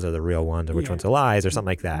which ones are the real ones or which ones are lies or something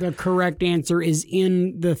like that. The correct answer is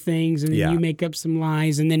in the things, and then you make up some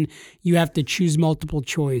lies, and then you have to choose multiple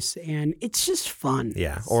choice, and it's just fun.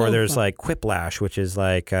 Yeah, or there's like Quiplash, which is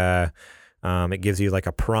like it gives you like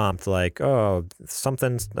a prompt, like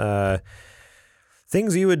something's.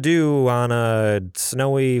 Things you would do on a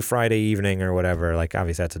snowy Friday evening or whatever. Like,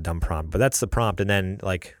 obviously, that's a dumb prompt, but that's the prompt. And then,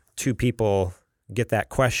 like, 2 people get that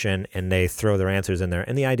question and they throw their answers in there.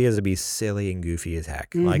 And the idea is to be silly and goofy as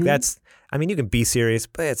heck. Mm-hmm. Like, you can be serious,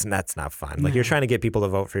 but that's not fun. Like, you're trying to get people to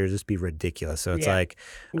vote for you, just be ridiculous. So it's like,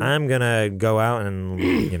 I'm going to go out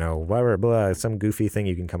and, whatever, blah, some goofy thing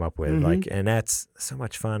you can come up with. Mm-hmm. Like, and that's so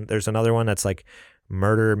much fun. There's another one that's like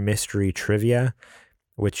murder mystery trivia,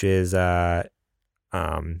 which is,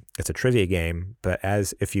 it's a trivia game, but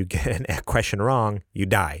if you get a question wrong, you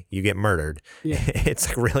die. You get murdered. Yeah. It's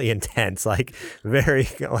like really intense, like very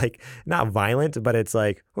like not violent, but it's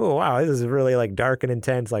like, oh wow, this is really like dark and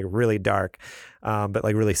intense, like really dark, but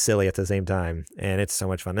like really silly at the same time. And it's so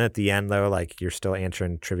much fun. And at the end though, like you're still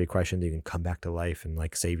answering trivia questions. You can come back to life and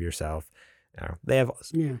like save yourself. They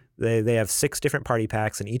have 6 different party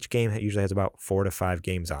packs, and each game usually has about 4 to 5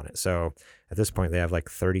 games on it. So at this point, they have like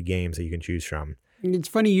 30 games that you can choose from. It's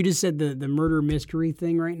funny you just said the murder mystery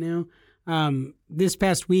thing right now. This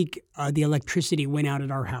past week, the electricity went out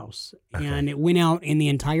at our house, and it went out in the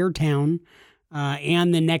entire town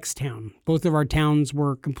and the next town. Both of our towns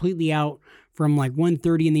were completely out from like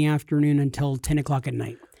 1:30 in the afternoon until 10 o'clock at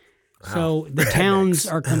night. So the towns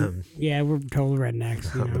are we're total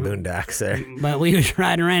rednecks. The boondocks there. But we was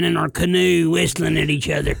riding around in our canoe whistling at each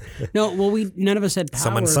other. No, well, none of us had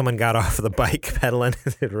power. Someone got off the bike pedaling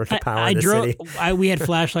to power in the city. We had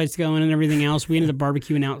flashlights going and everything else. We ended up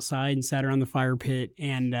barbecuing outside and sat around the fire pit.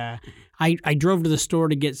 And I drove to the store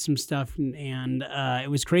to get some stuff, and it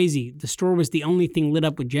was crazy. The store was the only thing lit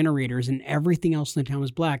up with generators, and everything else in the town was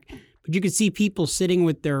black. But you could see people sitting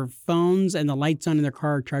with their phones and the lights on in their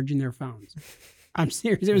car charging their phones. I'm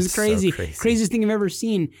serious. It was crazy. So crazy. Craziest thing I've ever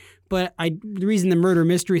seen. But the reason the murder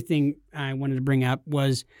mystery thing I wanted to bring up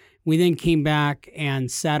was we then came back and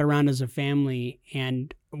sat around as a family,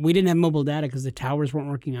 and we didn't have mobile data because the towers weren't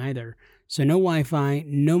working either. So no Wi-Fi,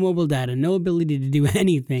 no mobile data, no ability to do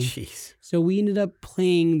anything. Jeez. So we ended up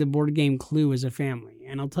playing the board game Clue as a family.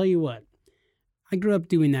 And I'll tell you what. I grew up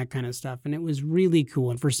doing that kind of stuff, and it was really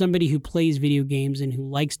cool. And for somebody who plays video games and who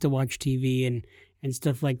likes to watch TV and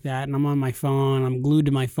stuff like that, and I'm on my phone, I'm glued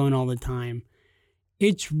to my phone all the time,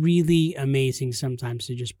 it's really amazing sometimes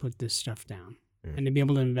to just put this stuff down and to be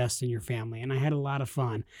able to invest in your family. And I had a lot of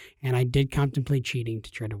fun, and I did contemplate cheating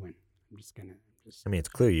to try to win. I mean, it's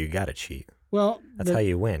Clue. You got to cheat. Well, that's how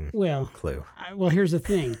you win. Well, Clue. Well, here's the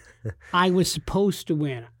thing. I was supposed to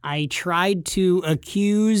win. I tried to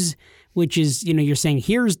accuse, which is, you're saying,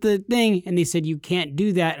 here's the thing. And they said, you can't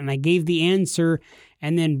do that. And I gave the answer.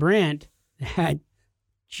 And then Brent, that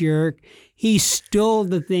jerk, he stole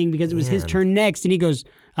the thing because it was his turn next. And he goes,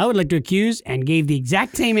 I would like to accuse, and gave the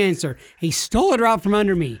exact same answer. He stole it out from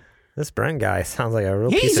under me. This Brent guy sounds like a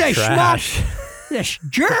real piece of trash. He's a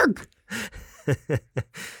jerk.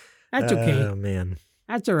 That's okay. Oh, man.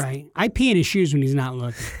 That's all right. I pee in his shoes when he's not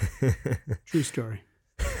looking. True story.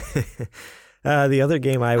 The other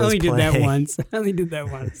game I was playing... I only did that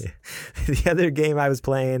once. The other game I was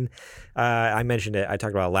playing, I mentioned it, I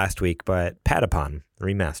talked about it last week, but Patapon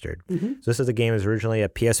Remastered. Mm-hmm. So this is a game that was originally a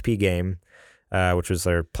PSP game, which was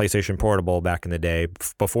their PlayStation Portable back in the day,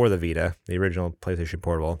 before the Vita, the original PlayStation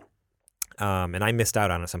Portable. And I missed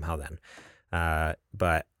out on it somehow then.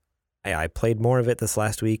 But I played more of it this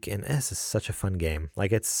last week, and this is such a fun game.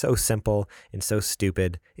 Like, it's so simple and so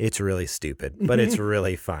stupid. It's really stupid, but it's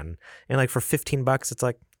really fun. And like for $15, it's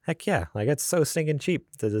like, heck yeah. Like, it's so stinking cheap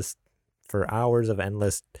to just for hours of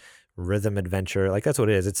endless rhythm adventure. Like, that's what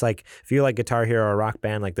it is. It's like, if you like Guitar Hero or Rock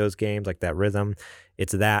Band, like those games, like that rhythm,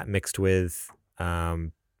 it's that mixed with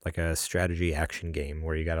like a strategy action game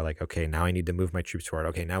where you got to like, okay, now I need to move my troops forward.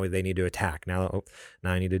 Okay, now they need to attack. Now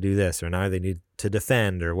I need to do this, or now they need to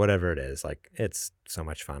defend, or whatever it is. Like, it's so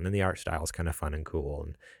much fun. And the art style is kind of fun and cool,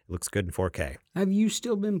 and it looks good in 4K. Have you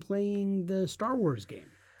still been playing the Star Wars game?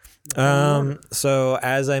 So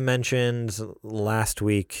as I mentioned last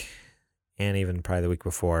week, and even probably the week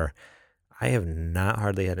before, I have not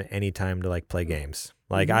hardly had any time to like play games.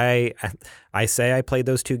 Like I say I played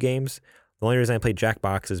those 2 games. The only reason I played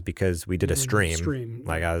Jackbox is because we did a stream.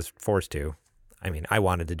 Like, I was forced to. I mean, I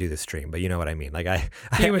wanted to do the stream, but you know what I mean. Like,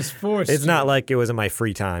 I was forced. It's not like it was in my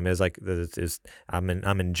free time. It was like I'm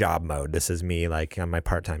in job mode. This is me, like, on my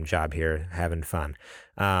part-time job here, having fun.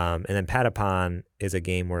 And then Patapon is a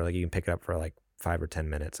game where like you can pick it up for like 5 or 10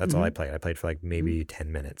 minutes. That's all I played. I played for like maybe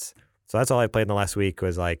 10 minutes. So that's all I played in the last week.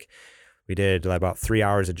 Was like we did like about 3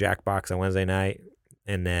 hours of Jackbox on Wednesday night,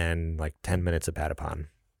 and then like 10 minutes of Patapon.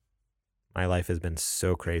 My life has been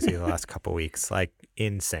so crazy the last couple weeks, like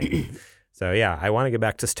insane. So yeah, I want to get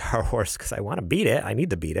back to Star Wars because I want to beat it. I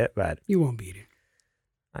need to beat it, but you won't beat it,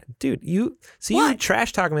 dude. You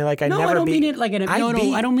trash talking me like I never. I don't beat. mean it like in a, I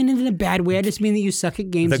don't mean it in a bad way. I just mean that you suck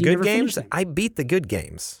at games. The good games, I beat the good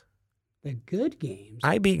games. The good games.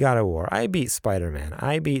 I beat God of War. I beat Spider-Man.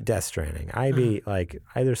 I beat Death Stranding. I beat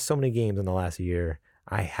there's so many games in the last year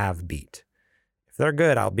I have beat. If they're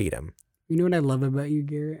good, I'll beat them. You know what I love about you,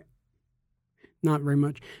 Garrett? Not very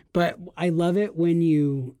much, but I love it when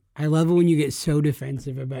you I love it when you get so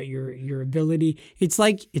defensive about your ability. It's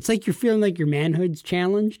like you're feeling like your manhood's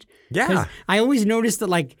challenged. 'Cause Yeah. I always notice that,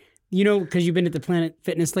 like, you know, because you've been at the Planet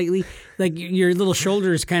Fitness lately, like your little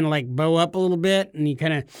shoulders kind of like bow up a little bit, and you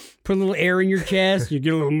kind of put a little air in your chest. You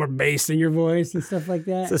get a little more bass in your voice and stuff like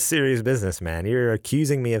that. It's a serious business, man. You're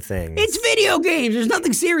accusing me of things. It's video games. There's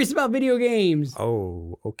nothing serious about video games.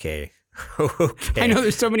 Oh, okay. Okay. I know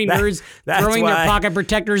there's so many nerds that's throwing their why- pocket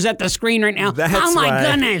protectors at the screen right now. That's Oh my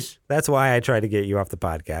why- goodness. That's why I try to get you off the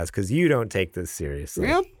podcast, because you don't take this seriously.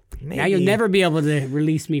 Yep. Now you'll Maybe- never be able to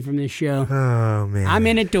release me from this show. Oh, man. I'm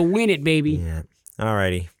in it to win it, baby. Yeah.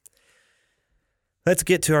 Alrighty. Let's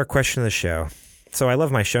get to our question of the show. So I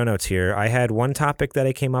love my show notes here. I had one topic that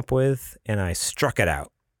I came up with, and I struck it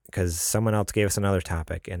out because someone else gave us another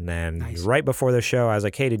topic. And then Nice. right before the show, I was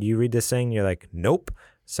like, hey, did you read this thing? You're like, nope.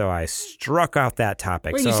 So I struck out that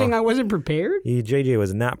topic. Wait, so you saying I wasn't prepared? JJ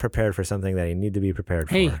was not prepared for something that he needed to be prepared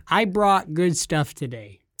Hey, for. I brought good stuff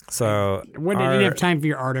today. So I didn't have time for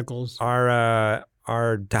your articles.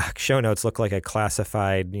 our doc show notes look like a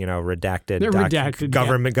classified, redacted, They're redacted,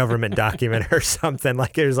 government document or something.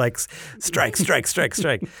 Like there's like strike.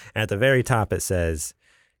 And at the very top it says,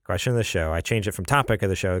 question of the show. I changed it from topic of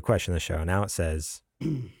the show to question of the show. Now it says,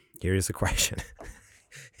 here's the question.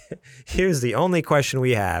 Here's the only question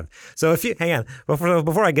we have. So if you, hang on,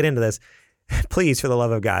 before I get into this, please, for the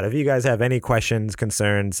love of God, if you guys have any questions,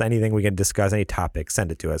 concerns, anything we can discuss, any topic,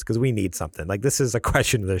 send it to us because we need something. Like this is a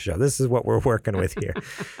question of the show. This is what we're working with here.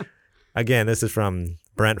 Again, this is from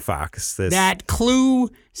Brent Fox. That clue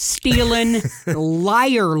stealing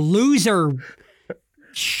liar, loser,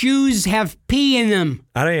 shoes have pee in them.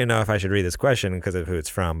 I don't even know if I should read this question because of who it's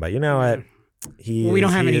from, but you know what? We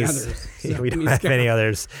don't have any others. So we don't he's have got- any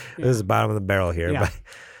others. Yeah. This is the bottom of the barrel here. Yeah. But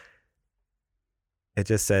it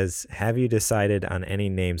just says, have you decided on any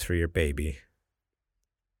names for your baby?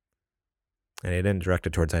 And it didn't direct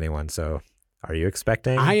it towards anyone. So are you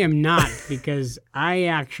expecting? I am not, because I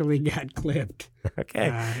actually got clipped. Okay.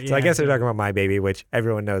 So yeah, I guess they're talking about my baby, which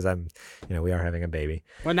everyone knows we are having a baby.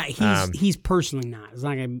 Well, not, he's personally not. It's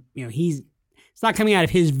not gonna, it's not coming out of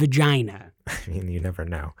his vagina. I mean, you never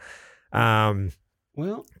know.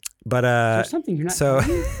 Well, But there's something you're not. so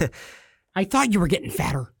I thought you were getting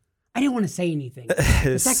fatter. I didn't want to say anything.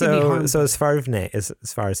 That could be harmful. so as far as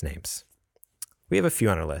names, we have a few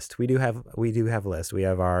on our list. We do have a list. We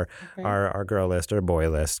have our girl list, our boy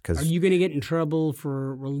list. Are you going to get in trouble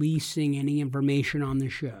for releasing any information on the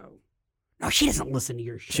show? No, she doesn't listen to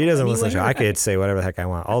your show. She doesn't listen to the show. anyway. I could say whatever the heck I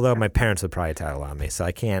want. Although my parents would probably tattle on me, so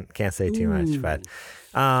I can't say too much. Ooh. But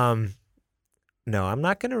no, I'm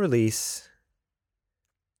not going to release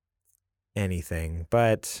anything.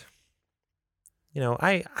 But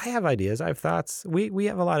I have ideas. I have thoughts. We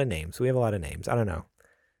have a lot of names. I don't know.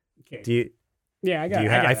 Okay. Do you? Yeah, I got. Do you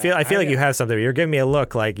have, I feel like you have something. You're giving me a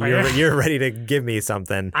look like you're ready to give me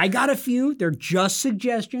something. I got a few. They're just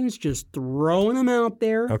suggestions, just throwing them out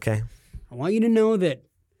there. Okay. I want you to know that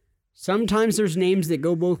sometimes there's names that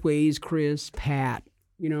go both ways. Chris, Pat,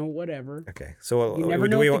 whatever. Okay. So You never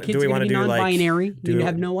do know we if the do kid's we going want to to be do like non-binary. do- You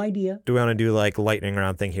have no idea. do we want to do like lightning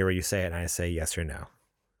round thing here where you say it and I say yes or no?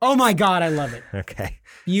 Oh my God, I love it. Okay.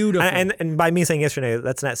 Beautiful. And by me saying yes or no,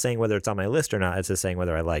 that's not saying whether it's on my list or not. It's just saying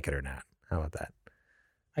whether I like it or not. How about that?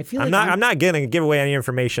 I feel I'm like not going to give away any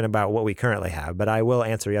information about what we currently have, but I will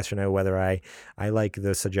answer yes or no whether I like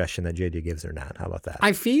the suggestion that JD gives or not. How about that?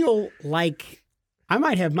 I feel like I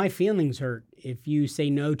might have my feelings hurt if you say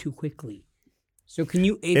no too quickly. So can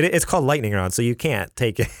you? It's called lightning round, so you can't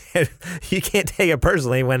take it. You can't take it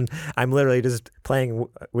personally when I'm literally just playing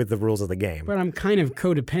with the rules of the game. But I'm kind of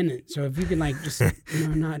codependent, so if you can just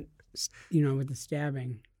not with the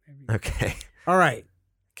stabbing. Okay. All right.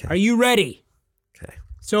 Okay. Are you ready? Okay.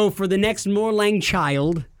 So for the next Morlang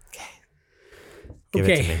child. Give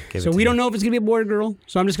it to me. Give it So to we me. don't know if it's gonna be a boy or girl.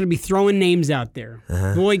 So I'm just gonna be throwing names out there: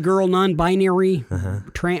 boy, girl, non-binary,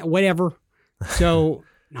 whatever. So.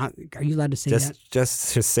 Are you allowed to say that? Just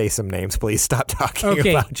say some names, please. Stop talking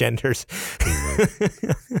Okay. about genders.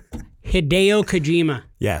 Hideo Kojima.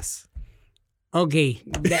 Yes. Okay,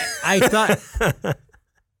 I thought.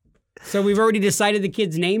 So we've already decided the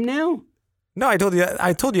kid's name now. No, I told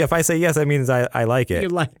you if I say yes, that means I like it. You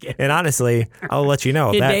like it? And honestly, I'll let you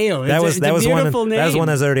know. Hideo. That was It's a one. beautiful That was one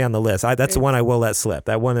name. that's already on the list. That's the one I will let slip.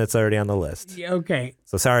 That one that's already on the list. Yeah, okay.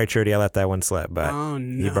 So sorry, Trudy, I let that one slip. But Oh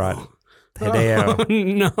no. he brought Hideo. Oh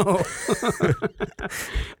no.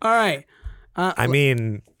 All right. I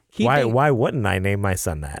mean, why wouldn't I name my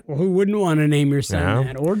son that? Well, who wouldn't want to name your son No.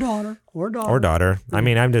 that, or daughter, or daughter? Or daughter. I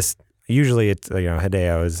mean, I'm just usually it's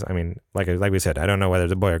Hideo is. I mean, like we said, I don't know whether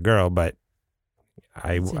it's a boy or girl, but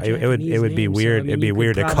it would be weird. It'd be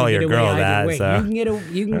weird to call your girl that. So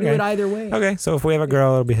you can do it either way. Okay, so if we have a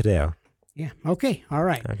girl, it'll be Hideo. Yeah. Okay. All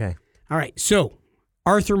right. Okay. All right. So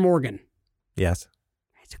Arthur Morgan. Yes.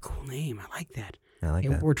 It's a cool name. I like that. I like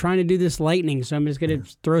that. We're trying to do this lightning, so I'm just going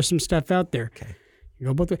to throw some stuff out there. Okay. You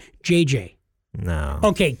go both ways. JJ. No.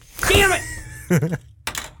 Okay. Damn it.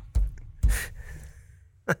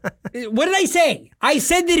 What did I say? I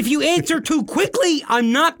said that if you answer too quickly,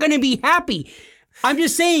 I'm not going to be happy. I'm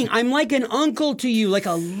just saying, I'm like an uncle to you, like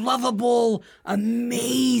a lovable,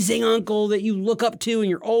 amazing uncle that you look up to and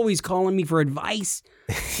you're always calling me for advice.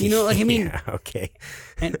 You know, like, I mean, Yeah, okay.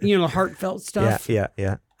 and, you know, heartfelt stuff. Yeah.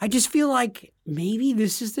 I just feel like maybe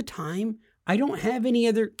this is the time. I don't have any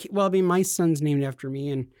other, well, I mean, my son's named after me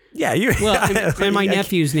and, Yeah, you. well, and my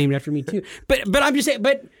nephew's named after me too. But I'm just saying,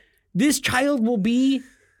 but this child will be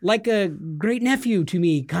like a great nephew to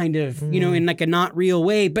me, kind of, you know, in like a not real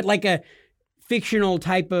way, but like a fictional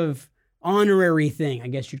type of honorary thing, I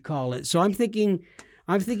guess you'd call it. So I'm thinking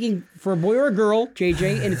for a boy or a girl,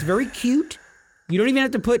 JJ, and it's very cute. You don't even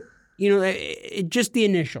have to put, you know, just the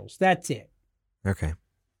initials. That's it. Okay.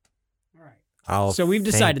 All right. So we've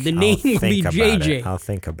decided the name will be JJ. I'll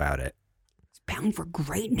think about it. It's bound for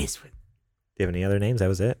greatness. Do you have any other names? That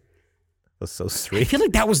was it? That was so I sweet. feel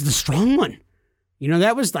like that was the strong one. You know,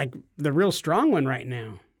 that was like the real strong one right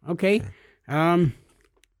now. Okay.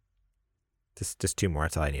 Just two more.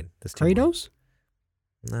 That's all I need. Just two more. Kratos?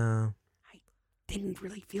 No. Didn't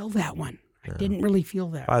really feel that one. No. I didn't really feel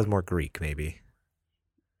that. I was more Greek, maybe.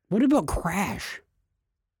 What about Crash?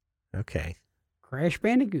 Okay. Crash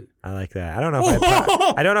Bandicoot. I like that. I don't know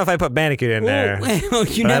if I put Bandicoot in there. Well, I like well,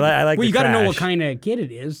 the you got to know Crash. what kind of kid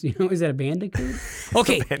it is. You know, is that a Bandicoot?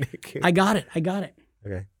 Okay. Bandicoot. I got it.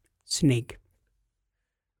 Okay. Snake.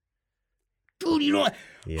 Dude, you know what?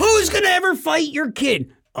 Yeah. Who's going to ever fight your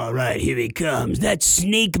kid? All right, here he comes. That's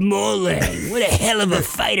Snake Morlang. What a hell of a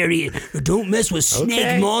fighter he is. Don't mess with Snake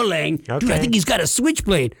Okay. Morlang. Dude, Okay. I think he's got a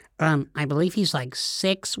switchblade. I believe he's like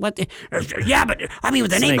 6. What? Yeah, but I mean,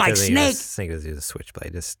 with a name like doesn't use- Snake. Snake doesn't use a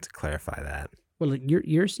switchblade. Just to clarify that. Well,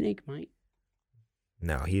 your Snake might.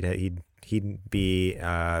 No, he'd be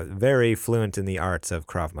very fluent in the arts of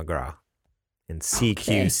Krav Maga and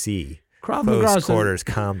CQC, Krav close Maga's quarters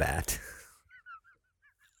combat.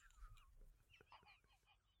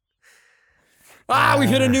 we've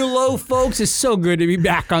hit a new low, folks. It's so good to be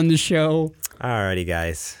back on the show. Alrighty,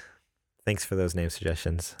 guys. Thanks for those name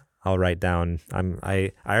suggestions. I'll write down.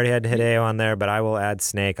 I already had Hideo on there, but I will add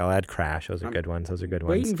Snake. I'll add Crash. Those are good ones.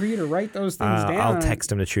 Waiting for you to write those things down. I'll text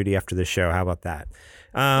them to Trudy after the show. How about that?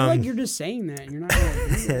 I feel like you're just saying that. And you're not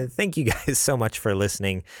really Thank you guys so much for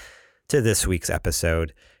listening to this week's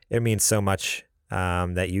episode. It means so much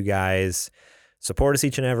that you guys support us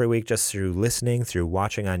each and every week just through listening, through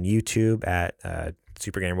watching on YouTube at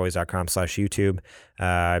supergamerboys.com/YouTube,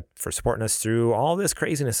 for supporting us through all this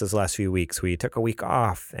craziness this last few weeks. We took a week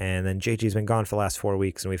off, and then JG's been gone for the last 4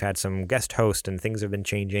 weeks, and we've had some guest hosts, and things have been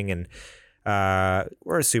changing, and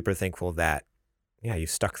we're super thankful that, you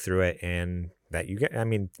stuck through it, and that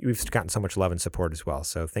we've gotten so much love and support as well,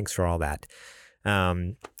 so thanks for all that.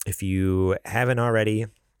 If you haven't already,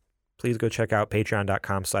 please go check out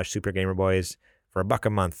patreon.com/supergamerboys. For $1 a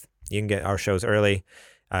month, you can get our shows early,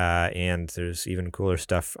 and there's even cooler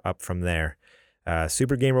stuff up from there.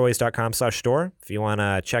 Supergamerboys.com/store. If you want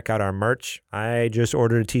to check out our merch, I just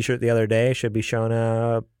ordered a t-shirt the other day. Should be showing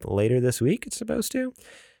up later this week, it's supposed to.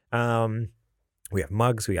 We have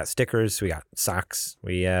mugs, we got stickers, we got socks,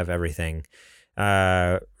 we have everything.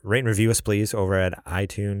 Rate and review us, please, over at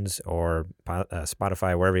iTunes or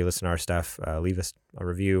Spotify, wherever you listen to our stuff. Leave us a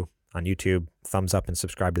review on YouTube, thumbs up, and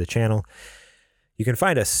subscribe to the channel. You can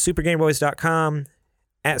find us supergamerboys.com,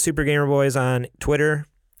 at supergamerboys on Twitter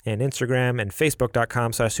and Instagram, and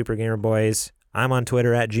facebook.com/supergamerboys. I'm on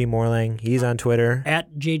Twitter at gmorlang. He's on Twitter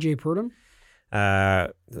at JJ Purdom.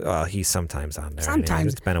 Well, he's sometimes on there.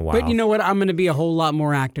 Sometimes. It's been a while. But you know what? I'm going to be a whole lot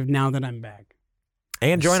more active now that I'm back.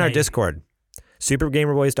 And join our Discord,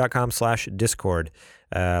 supergamerboys.com/Discord.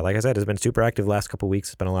 Like I said, it's been super active the last couple of weeks.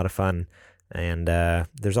 It's been a lot of fun. And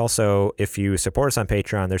there's also, if you support us on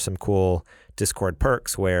Patreon, there's some cool Discord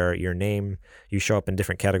perks where you show up in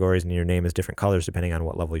different categories and your name is different colors depending on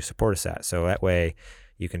what level you support us at. So that way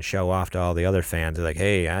you can show off to all the other fans. They're like,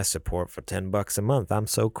 hey, I support for $10 a month. I'm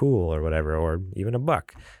so cool, or whatever, or even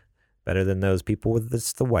 $1. Better than those people with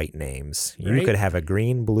the white names. Right? You could have a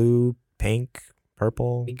green, blue, pink,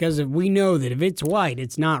 purple. Because we know that if it's white,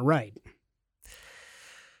 it's not right.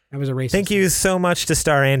 That was a racist. Thank you so much to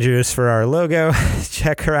Star Andrews for our logo.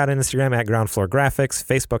 Check her out on Instagram at Ground Floor Graphics,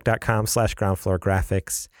 facebook.com/Ground Floor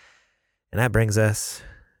Graphics. And that brings us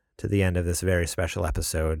to the end of this very special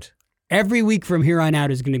episode. Every week from here on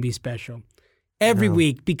out is going to be special. Every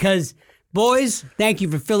week, because, boys, thank you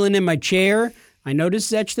for filling in my chair. I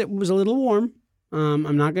noticed that was a little warm.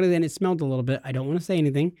 I'm not going to, and it smelled a little bit. I don't want to say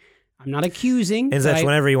anything. I'm not accusing. And Zech,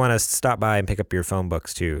 whenever you want to stop by and pick up your phone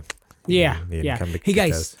books, too. Yeah. Come Hey,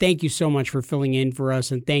 guys, thank you so much for filling in for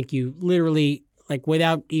us. And thank you, literally, like,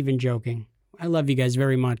 without even joking. I love you guys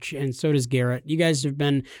very much, and so does Garrett. You guys have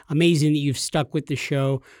been amazing that you've stuck with the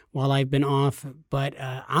show while I've been off, but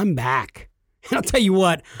I'm back. And I'll tell you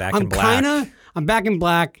what, I'm back in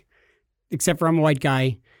black, except for I'm a white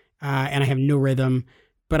guy, and I have no rhythm.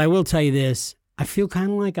 But I will tell you this, I feel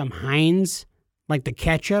kind of like I'm Heinz, like the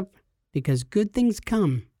ketchup, because good things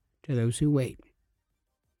come to those who wait.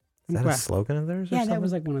 Is that a slogan of theirs or something? Yeah, that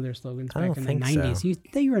was like one of their slogans back in the 90s. So. You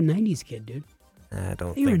thought you were a 90s kid, dude. I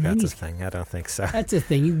don't think that's a thing. I don't think so. That's a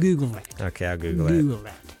thing. You Google it. Okay, I'll Google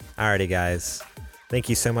it. Alrighty, guys. Thank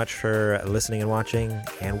you so much for listening and watching,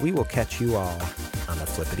 and we will catch you all on the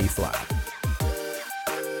flippity flop.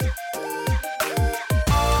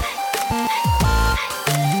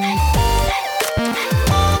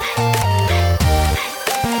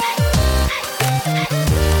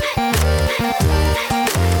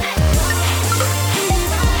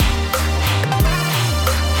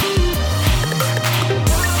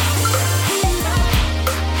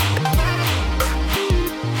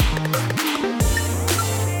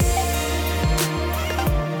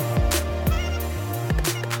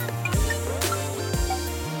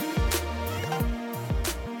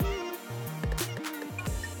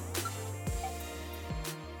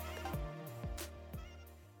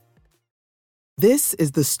 This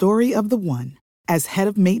is the story of the one. As head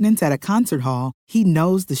of maintenance at a concert hall, he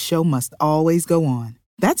knows the show must always go on.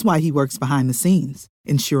 That's why he works behind the scenes,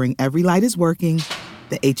 ensuring every light is working,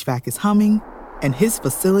 the HVAC is humming, and his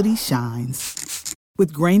facility shines.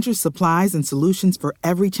 With Grainger's supplies and solutions for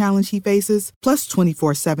every challenge he faces, plus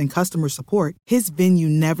 24/7 customer support, his venue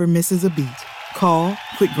never misses a beat. Call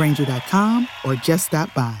quickgrainger.com or just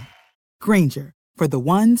stop by. Grainger, for the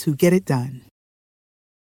ones who get it done.